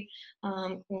vocabulary.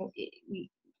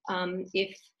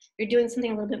 If you're doing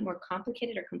something a little bit more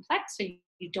complicated or complex, so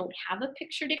you don't have a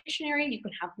picture dictionary, you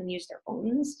can have them use their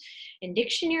phones in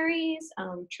dictionaries,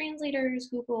 translators,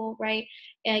 Google, right?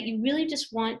 You really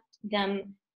just want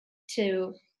them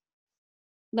to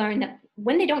learn that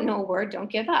when they don't know a word, don't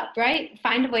give up, right?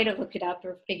 Find a way to look it up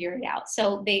or figure it out.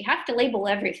 So they have to label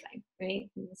everything, right?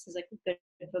 And this is like a good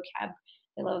vocab.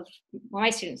 Well, my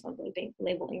students love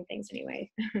labeling things anyway.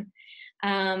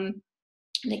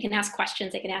 They can ask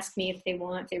questions. They can ask me if they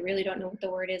want. If they really don't know what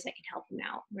the word is, I can help them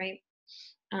out, right?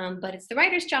 But it's the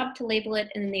writer's job to label it,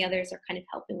 and then the others are kind of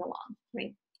helping along,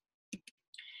 right?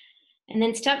 And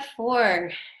then step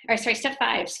 5,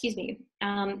 excuse me.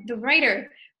 The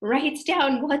writer writes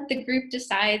down what the group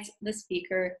decides the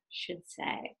speaker should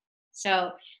say.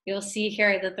 So you'll see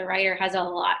here that the writer has a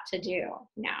lot to do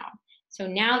now. So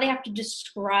now they have to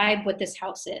describe what this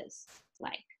house is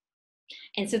like.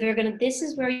 And so this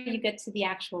is where you get to the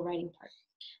actual writing part.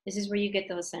 This is where you get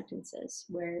those sentences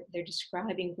where they're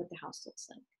describing what the house looks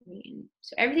like. Right?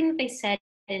 So everything that they said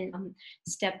in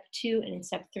step 2 and in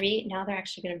step 3, now they're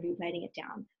actually going to be writing it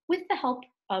down with the help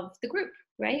of the group,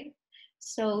 right?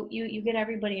 So you get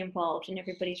everybody involved and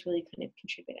everybody's really kind of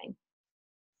contributing.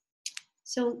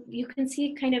 So you can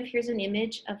see kind of, here's an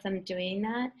image of them doing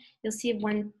that. You'll see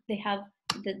when they have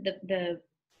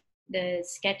the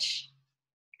sketch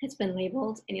has been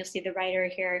labeled, and you'll see the writer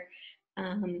here.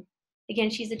 Again,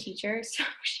 she's a teacher, so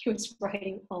she was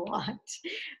writing a lot.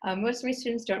 Most of my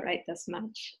students don't write this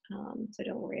much, so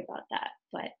don't worry about that.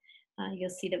 But you'll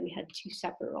see that we had 2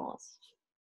 separate roles.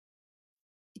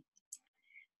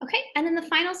 Okay, and then the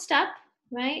final step,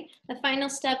 right? The final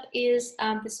step is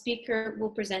the speaker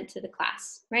will present to the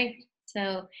class, right?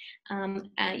 So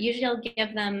usually I'll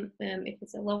give them, if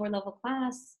it's a lower level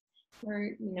class,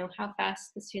 or how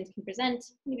fast the students can present,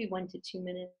 maybe 1 to 2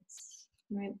 minutes,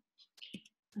 right?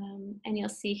 And you'll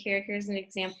see here's an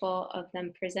example of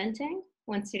them presenting.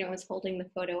 One student was holding the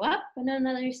photo up, and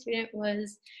another student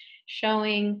was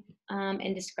showing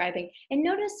and describing. And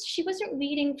notice she wasn't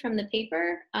reading from the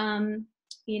paper.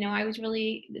 I was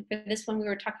really, for this one, we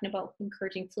were talking about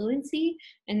encouraging fluency.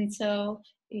 And so,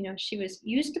 she was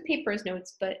used the paper as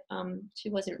notes, but she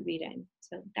wasn't reading.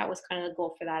 So that was kind of the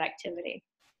goal for that activity.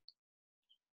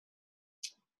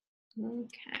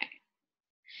 Okay.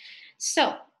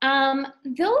 So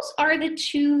those are the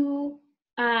two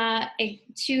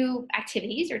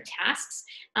activities or tasks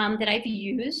that I've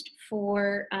used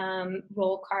for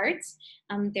role cards.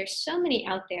 There's so many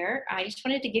out there. I just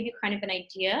wanted to give you kind of an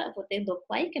idea of what they look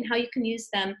like and how you can use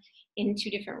them in 2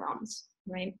 different realms,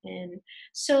 right? And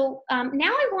so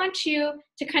now I want you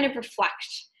to kind of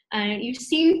reflect. You've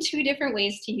seen 2 different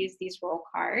ways to use these role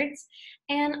cards,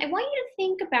 and I want you to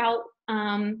think about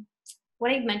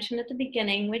what I mentioned at the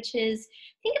beginning, which is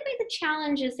think about the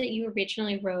challenges that you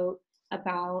originally wrote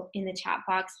about in the chat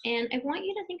box. And I want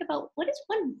you to think about, what is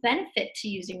one benefit to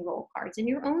using role cards in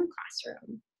your own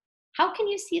classroom? How can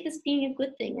you see this being a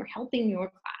good thing, or helping your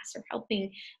class, or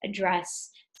helping address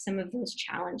some of those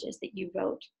challenges that you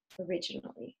wrote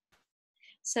originally?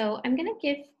 So I'm going to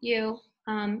give you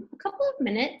a couple of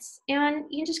minutes, and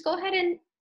you can just go ahead and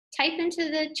type into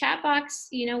the chat box,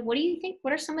 what do you think?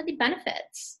 What are some of the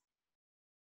benefits?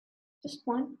 Just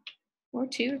 1 or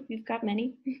 2, if you've got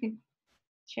many.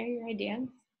 Share your ideas.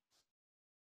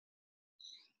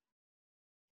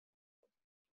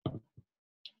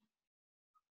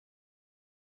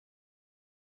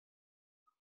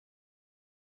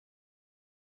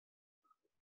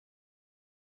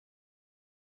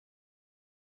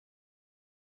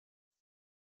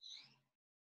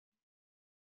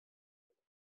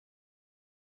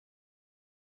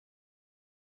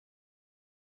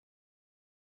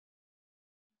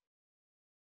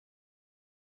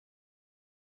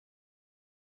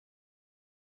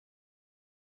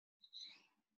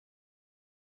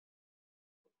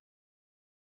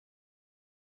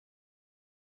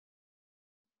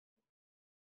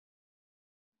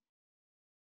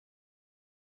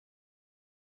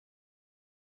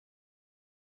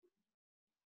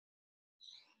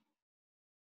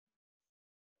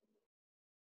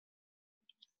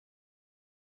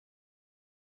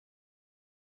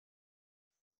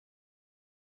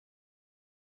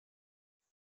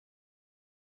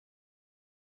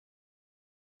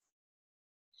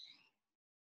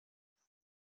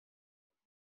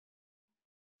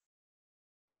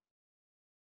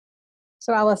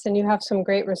 So Allison, you have some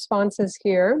great responses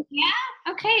here.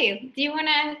 Yeah, okay. Do you want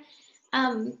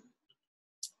to,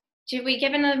 do we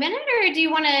give another minute, or do you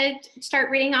want to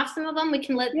start reading off some of them? We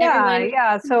can let everyone.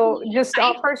 Yeah, so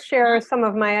I'll first share some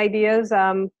of my ideas.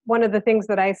 One of the things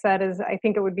that I said is I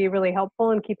think it would be really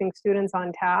helpful in keeping students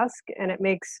on task, and it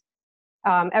makes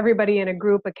everybody in a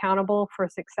group accountable for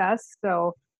success.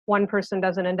 So one person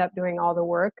doesn't end up doing all the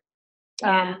work.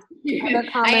 Yeah. Other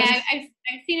comments.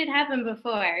 I've seen it happen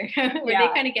before, where they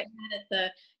kind of get mad at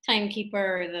the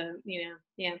timekeeper, or the,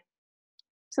 yeah.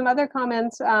 Some other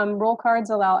comments, role cards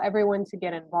allow everyone to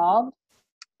get involved.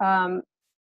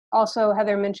 Also,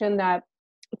 Heather mentioned that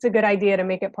it's a good idea to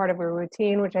make it part of a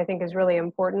routine, which I think is really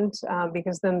important,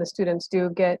 because then the students do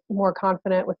get more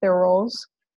confident with their roles.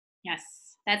 Yes,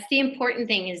 that's the important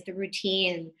thing, is the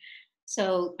routine.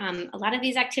 So a lot of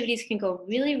these activities can go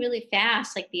really, really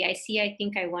fast, like the I see, I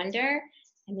think, I wonder.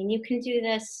 I mean, you can do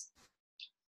this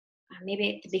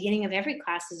maybe at the beginning of every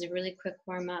class is a really quick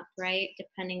warm up, right?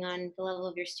 Depending on the level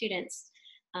of your students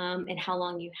and how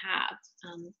long you have.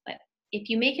 But if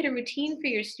you make it a routine for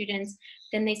your students,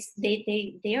 then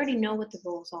they already know what the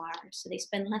roles are. So they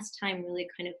spend less time really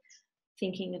kind of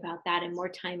thinking about that, and more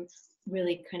time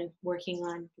really kind of working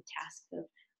on the task of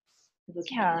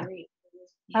vocabulary.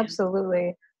 Yeah,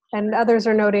 absolutely. And others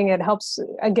are noting it helps,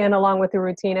 again, along with the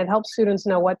routine, it helps students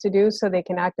know what to do so they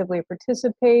can actively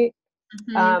participate.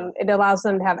 Mm-hmm. It allows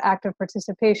them to have active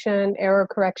participation, error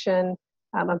correction,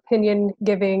 opinion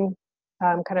giving,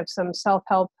 kind of some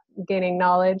self-help, gaining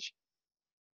knowledge.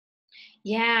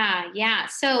 Yeah, yeah.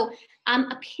 So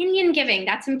opinion giving,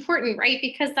 that's important, right?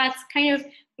 Because that's kind of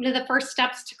one of the first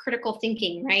steps to critical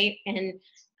thinking, right? And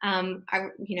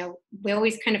we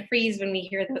always kind of freeze when we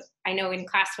hear the, I know in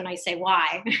class when I say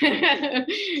why,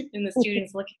 and the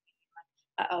students look at me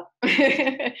like,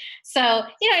 uh-oh. So,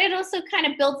 it also kind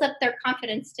of builds up their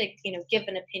confidence to, give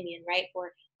an opinion, right?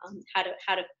 Or how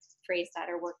to phrase that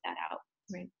or work that out,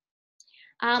 right?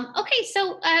 Okay,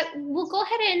 so we'll go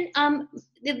ahead and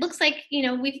it looks like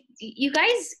you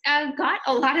guys got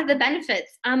a lot of the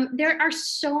benefits. There are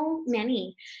so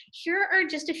many. Here are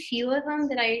just a few of them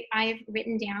that I've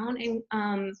written down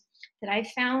and that I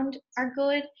found are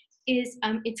good.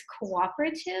 It's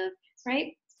cooperative,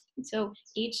 right? So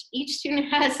each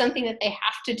student has something that they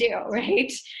have to do,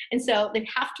 right? And so they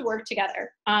have to work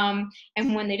together.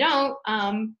 And when they don't,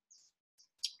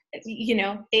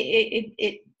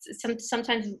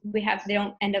 sometimes they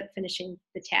don't end up finishing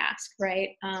the task, right?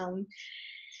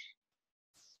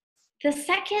 The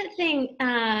second thing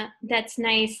that's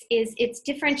nice is its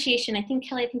differentiation. I think,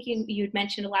 Kelly, you had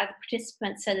mentioned a lot of the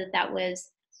participants said that was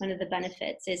one of the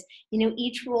benefits is,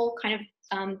 each role kind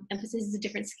of emphasizes a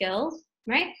different skill,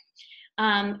 right?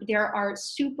 There are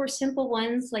super simple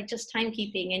ones like just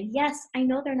timekeeping. And yes, I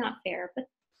know they're not fair, but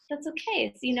that's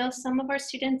okay. It's, some of our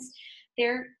students,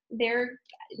 they're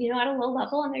at a low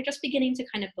level and they're just beginning to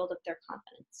kind of build up their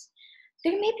confidence.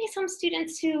 There may be some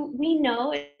students who we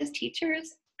know as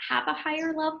teachers have a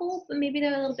higher level, but maybe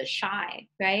they're a little bit shy,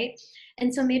 right?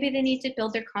 And so maybe they need to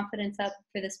build their confidence up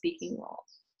for the speaking role.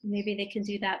 Maybe they can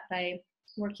do that by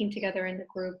working together in the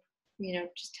group,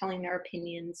 just telling their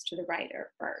opinions to the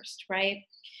writer first, right?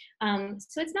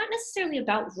 So it's not necessarily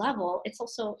about level. It's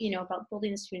also, about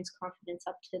building the students' confidence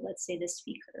up to, let's say, the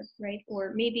speaker, right?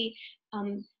 Or maybe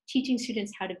teaching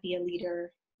students how to be a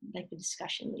leader, like a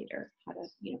discussion leader, how to,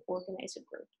 organize a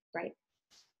group, right?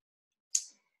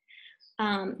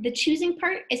 The choosing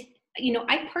part is,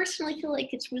 I personally feel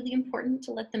like it's really important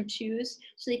to let them choose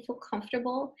so they feel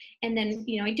comfortable. And then,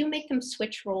 I do make them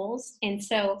switch roles. And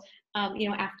so,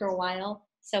 after a while,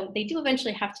 so they do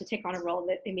eventually have to take on a role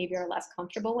that they maybe are less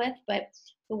comfortable with, but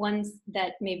the ones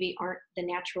that maybe aren't the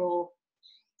natural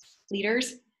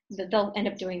leaders, they'll end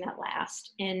up doing that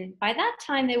last. And by that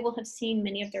time, they will have seen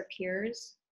many of their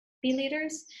peers be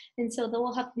leaders. And so they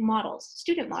will have models,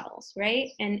 student models, right?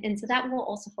 And so that will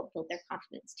also help build their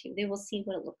confidence too. They will see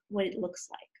what it looks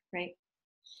like, right?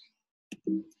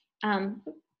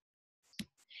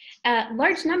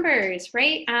 Large numbers,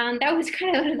 right? That was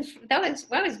kind of that was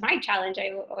my challenge.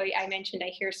 I mentioned I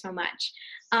hear so much.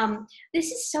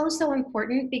 This is so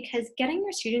important because getting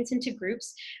your students into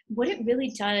groups, what it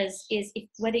really does is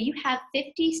whether you have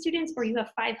 50 students or you have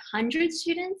 500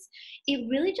 students, it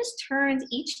really just turns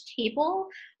each table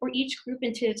or each group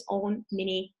into its own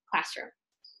mini classroom.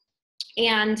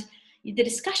 And the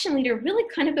discussion leader really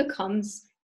kind of becomes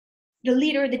the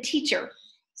leader, the teacher,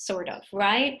 sort of,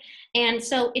 right? And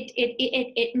so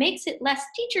it makes it less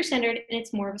teacher-centered and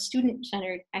it's more of a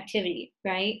student-centered activity,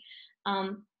 right?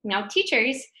 Now,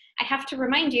 teachers, I have to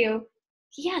remind you,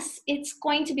 yes, it's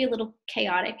going to be a little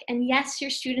chaotic. And yes, your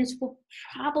students will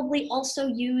probably also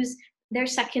use their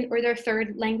second or their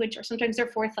third language or sometimes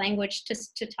their fourth language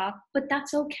to talk, but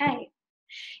that's okay.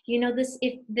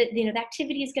 The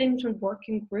activity is getting them to work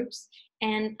in groups,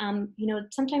 and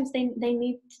sometimes they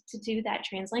need to do that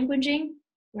translanguaging,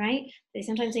 right?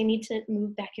 Sometimes they need to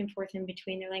move back and forth in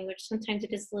between their language. Sometimes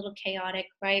it is a little chaotic,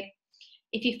 right?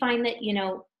 If you find that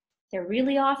they're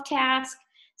really off task,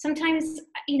 sometimes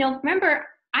remember,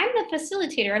 I'm the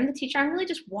facilitator, I'm the teacher, I'm really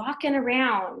just walking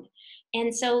around,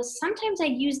 and so sometimes I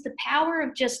use the power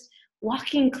of just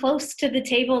walking close to the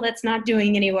table that's not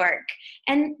doing any work.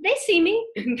 And they see me,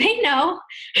 they know.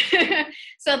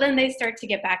 So then they start to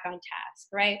get back on task,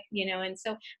 right? And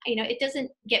so, it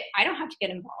doesn't I don't have to get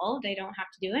involved. I don't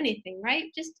have to do anything, right?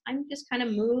 I'm just kind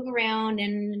of move around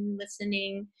and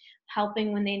listening,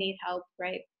 helping when they need help,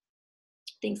 right?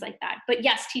 Things like that. But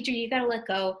yes, teacher, you got to let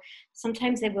go.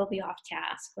 Sometimes they will be off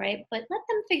task, right? But let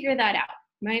them figure that out,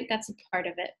 right? That's a part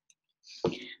of it.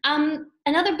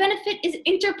 Another benefit is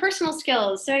interpersonal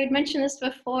skills. So I had mentioned this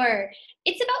before.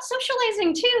 It's about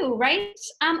socializing too, right?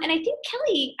 And I think,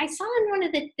 Kelly, I saw in one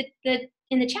of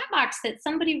in the chat box that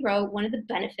somebody wrote one of the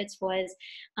benefits was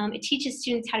it teaches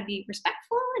students how to be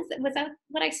respectful. Was that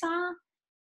what I saw?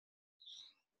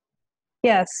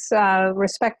 Yes,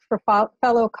 respect for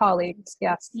fellow colleagues.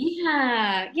 Yes.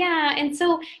 Yeah. And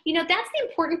so, that's the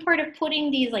important part of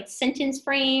putting these like sentence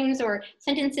frames or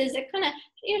sentences that kind of,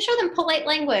 show them polite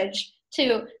language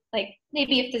to, like,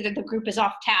 maybe if the group is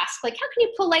off task, like how can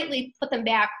you politely put them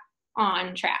back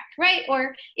on track, right?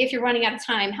 Or if you're running out of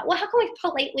time, how can we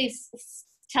politely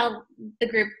tell the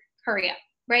group, hurry up,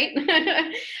 right?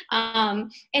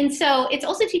 And so it's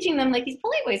also teaching them like these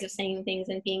polite ways of saying things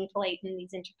and being polite in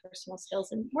these interpersonal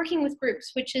skills and working with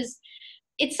groups, which is,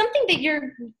 it's something that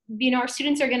our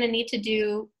students are going to need to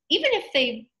do, even if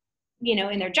they,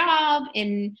 in their job,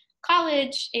 in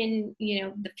college, in,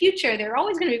 the future, they're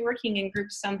always going to be working in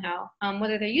groups somehow,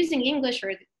 whether they're using English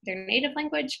or their native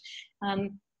language,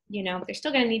 they're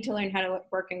still going to need to learn how to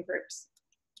work in groups.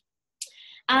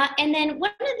 And then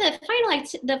one of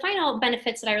the final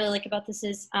benefits that I really like about this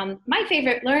is my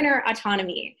favorite, learner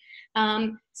autonomy.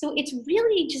 So it's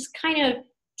really just kind of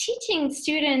teaching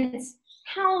students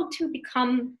how to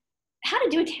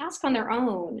do a task on their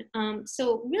own.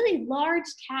 So really large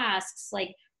tasks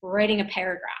like writing a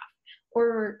paragraph,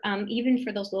 or even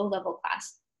for those low-level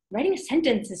class, writing a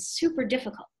sentence is super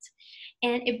difficult.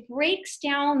 And it breaks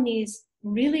down these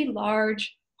really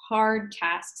large, hard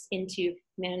tasks into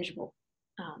manageable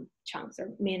chunks or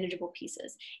manageable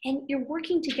pieces. And you're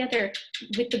working together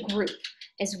with the group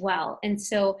as well. And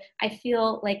so I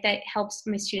feel like that helps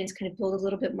my students kind of build a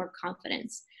little bit more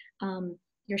confidence.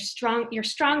 Your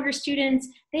stronger students,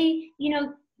 they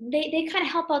kind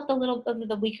of help out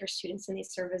the weaker students, and they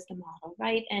serve as the model,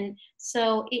 right? And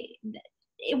so it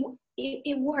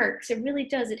works. It really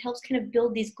does. It helps kind of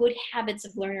build these good habits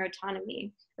of learner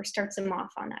autonomy, or starts them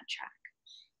off on that track.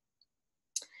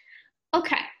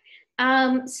 Okay.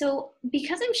 So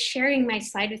because I'm sharing my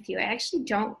slide with you, I actually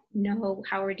don't know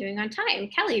how we're doing on time.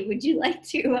 Kelly, would you like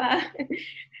to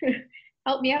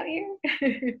help me out here?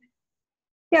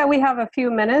 Yeah, we have a few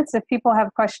minutes. If people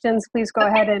have questions, please go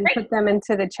ahead and great. Put them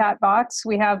into the chat box.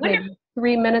 We have maybe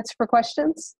 3 minutes for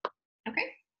questions.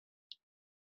 Okay.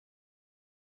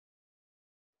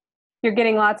 You're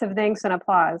getting lots of thanks and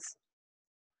applause.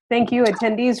 Thank you,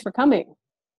 attendees, for coming.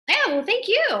 Yeah, well, thank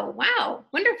you. Wow,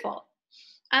 wonderful.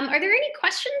 Are there any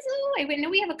questions though? I know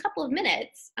we have a couple of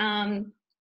minutes. I'm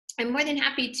more than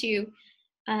happy to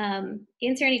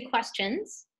answer any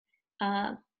questions.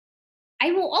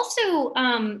 I will also,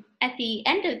 at the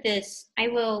end of this, I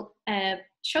will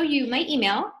show you my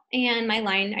email and my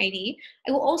line ID.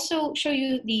 I will also show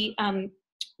you the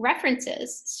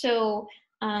references. So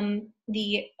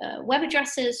the web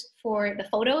addresses for the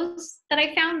photos that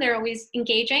I found, they're always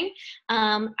engaging.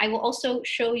 I will also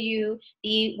show you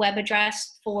the web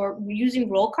address for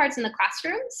using roll cards in the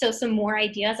classroom. So some more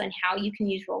ideas on how you can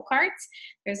use roll cards.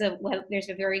 There's a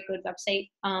very good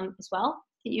website as well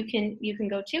that you can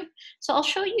go to. So I'll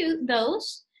show you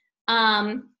those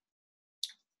at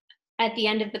the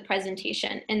end of the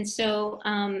presentation. And so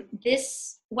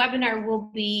this webinar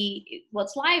will be, well,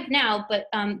 it's live now, but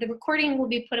the recording will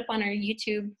be put up on our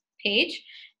YouTube page.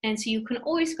 And so you can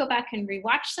always go back and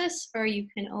rewatch this, or you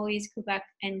can always go back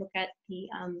and look at the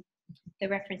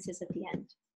references at the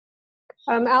end.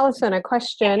 Allison, a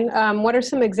question. What are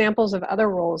some examples of other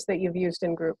roles that you've used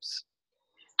in groups?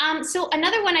 So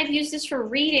another one I've used is for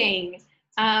reading.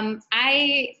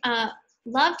 I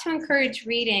love to encourage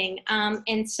reading.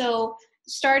 And so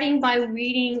starting by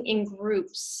reading in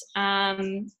groups,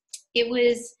 it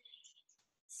was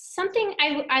something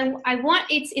I want,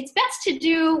 it's best to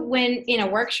do when in a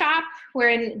workshop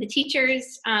wherein the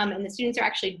teachers and the students are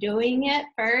actually doing it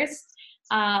first.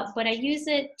 But I use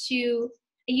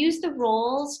the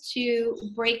roles to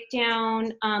break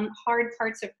down hard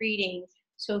parts of reading.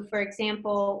 So for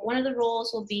example, one of the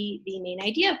roles will be the main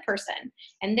idea person,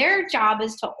 and their job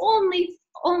is to only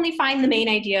find the main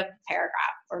idea of the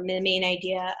paragraph or the main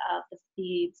idea of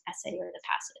the essay or the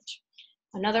passage.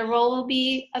 Another role will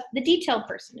be the detail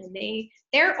person, and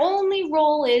their only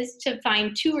role is to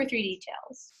find 2 or 3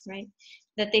 details, right,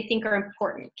 that they think are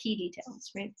important, key details,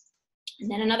 right?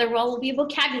 And then another role will be a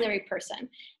vocabulary person,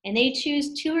 and they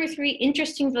choose 2 or 3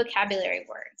 interesting vocabulary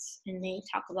words, and they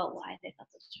talk about why they thought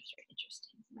those were very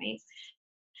interesting, right?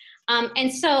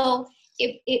 And so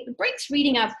it breaks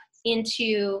reading up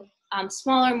into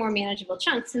smaller, more manageable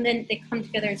chunks, and then they come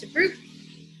together as a group,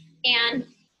 and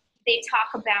they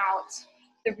talk about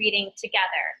the reading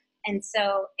together. And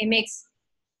so it makes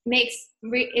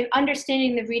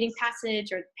understanding the reading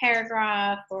passage or the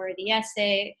paragraph or the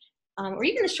essay or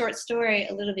even the short story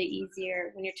a little bit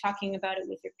easier when you're talking about it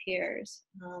with your peers,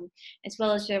 as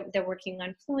well as they're working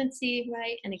on fluency,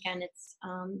 right? And again, it's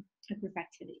a group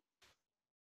activity.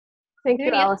 Thank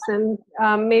you, Allison.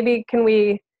 Maybe can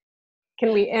we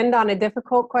Can we end on a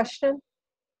difficult question?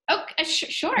 Oh,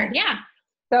 sure, yeah.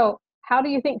 So how do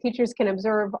you think teachers can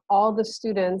observe all the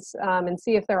students and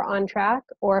see if they're on track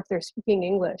or if they're speaking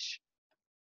English?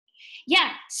 Yeah,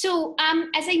 so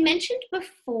as I mentioned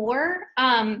before,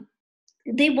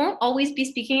 they won't always be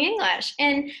speaking English,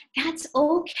 and that's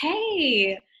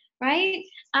okay, right?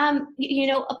 A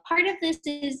part of this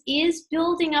is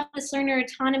building up this learner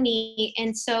autonomy,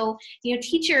 and so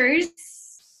teachers,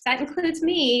 that includes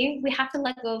me, we have to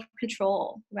let go of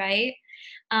control, right?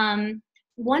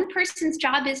 One person's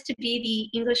job is to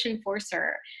be the English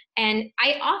enforcer, and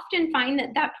I often find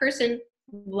that that person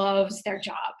loves their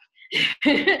job.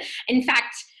 In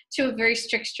fact, to a very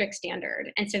strict standard.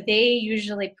 And so they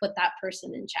usually put that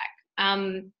person in check.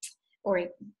 Or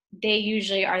they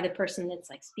usually are the person that's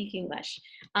like speak English.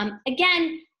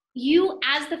 Again, you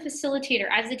as the facilitator,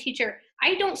 as the teacher,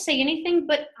 I don't say anything,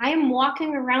 but I am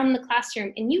walking around the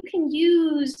classroom, and you can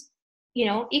use,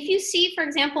 if you see, for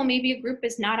example, maybe a group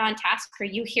is not on task, or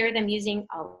you hear them using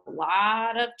a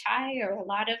lot of Thai or a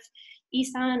lot of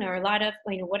Isan or a lot of,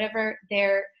 whatever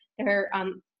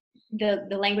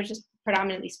the language is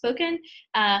predominantly spoken,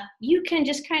 you can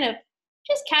just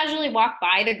casually walk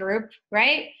by the group,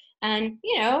 right? And,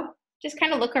 just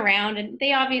kind of look around, and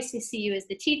they obviously see you as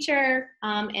the teacher,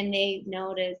 and they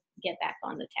know to get back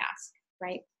on the task,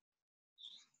 right?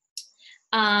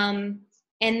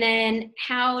 And then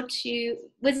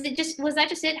was that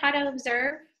just it? How to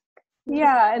observe?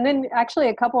 Yeah, and then actually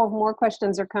a couple of more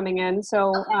questions are coming in.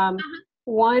 So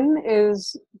one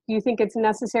is, do you think it's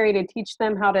necessary to teach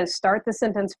them how to start the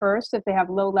sentence first if they have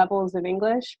low levels of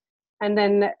English? And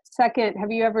then second, have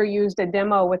you ever used a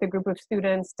demo with a group of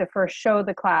students to first show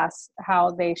the class how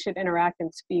they should interact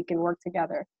and speak and work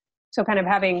together? So kind of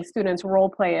having students role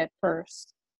play it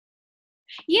first.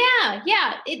 Yeah.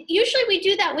 Usually we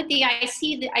do that with the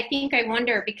I think, I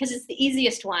wonder, because it's the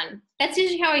easiest one. That's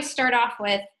usually how I start off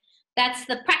with. That's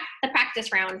the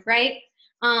practice round, right?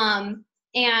 And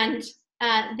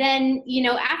then,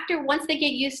 once they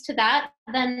get used to that,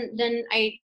 then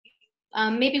I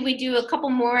maybe we do a couple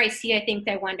more I think,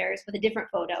 I wonders with a different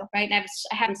photo, right? And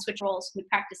I have them switch roles. We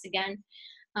practice again.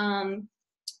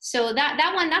 So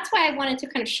that one, that's why I wanted to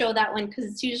kind of show that one, because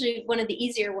it's usually one of the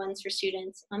easier ones for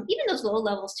students. Even those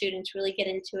low-level students really get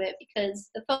into it because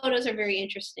the photos are very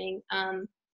interesting.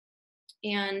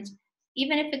 And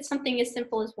even if it's something as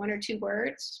simple as 1 or 2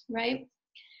 words, right?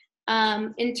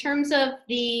 In terms of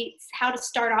how to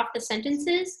start off the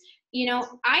sentences,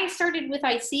 I started with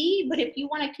I see, but if you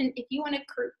want to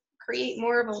create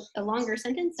more of a longer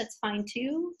sentence, that's fine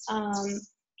too.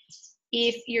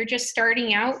 If you're just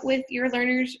starting out with your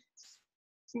learners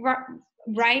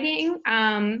writing,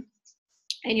 and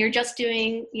you're just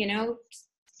doing,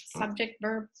 subject,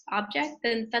 verb, object,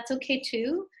 then that's okay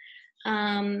too.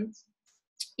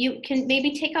 You can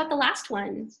maybe take out the last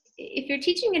one. If you're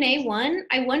teaching an A1,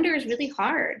 I wonder is really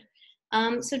hard.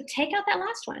 So take out that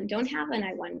last one. Don't have an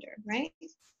I wonder, right?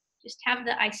 Just have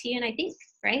the I see and I think,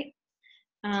 right?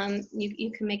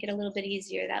 You can make it a little bit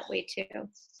easier that way too.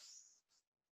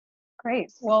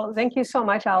 Great. Well, thank you so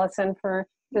much, Allison, for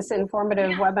this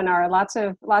informative webinar. Lots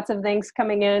of thanks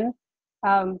coming in.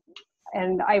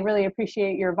 And I really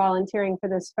appreciate your volunteering for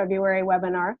this February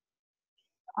webinar.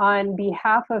 On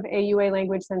behalf of AUA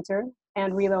Language Center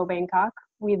and RELO Bangkok,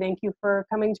 we thank you for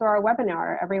coming to our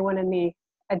webinar, everyone in the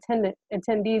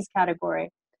attendees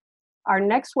category. Our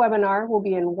next webinar will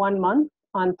be in 1 month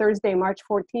on Thursday, March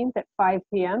 14th at 5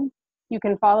 p.m. You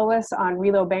can follow us on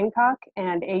RELO Bangkok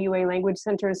and AUA Language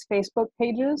Center's Facebook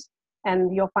pages,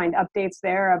 and you'll find updates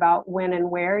there about when and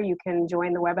where you can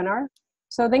join the webinar.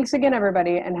 So thanks again,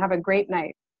 everybody, and have a great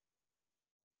night.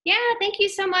 Yeah, thank you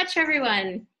so much,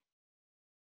 everyone.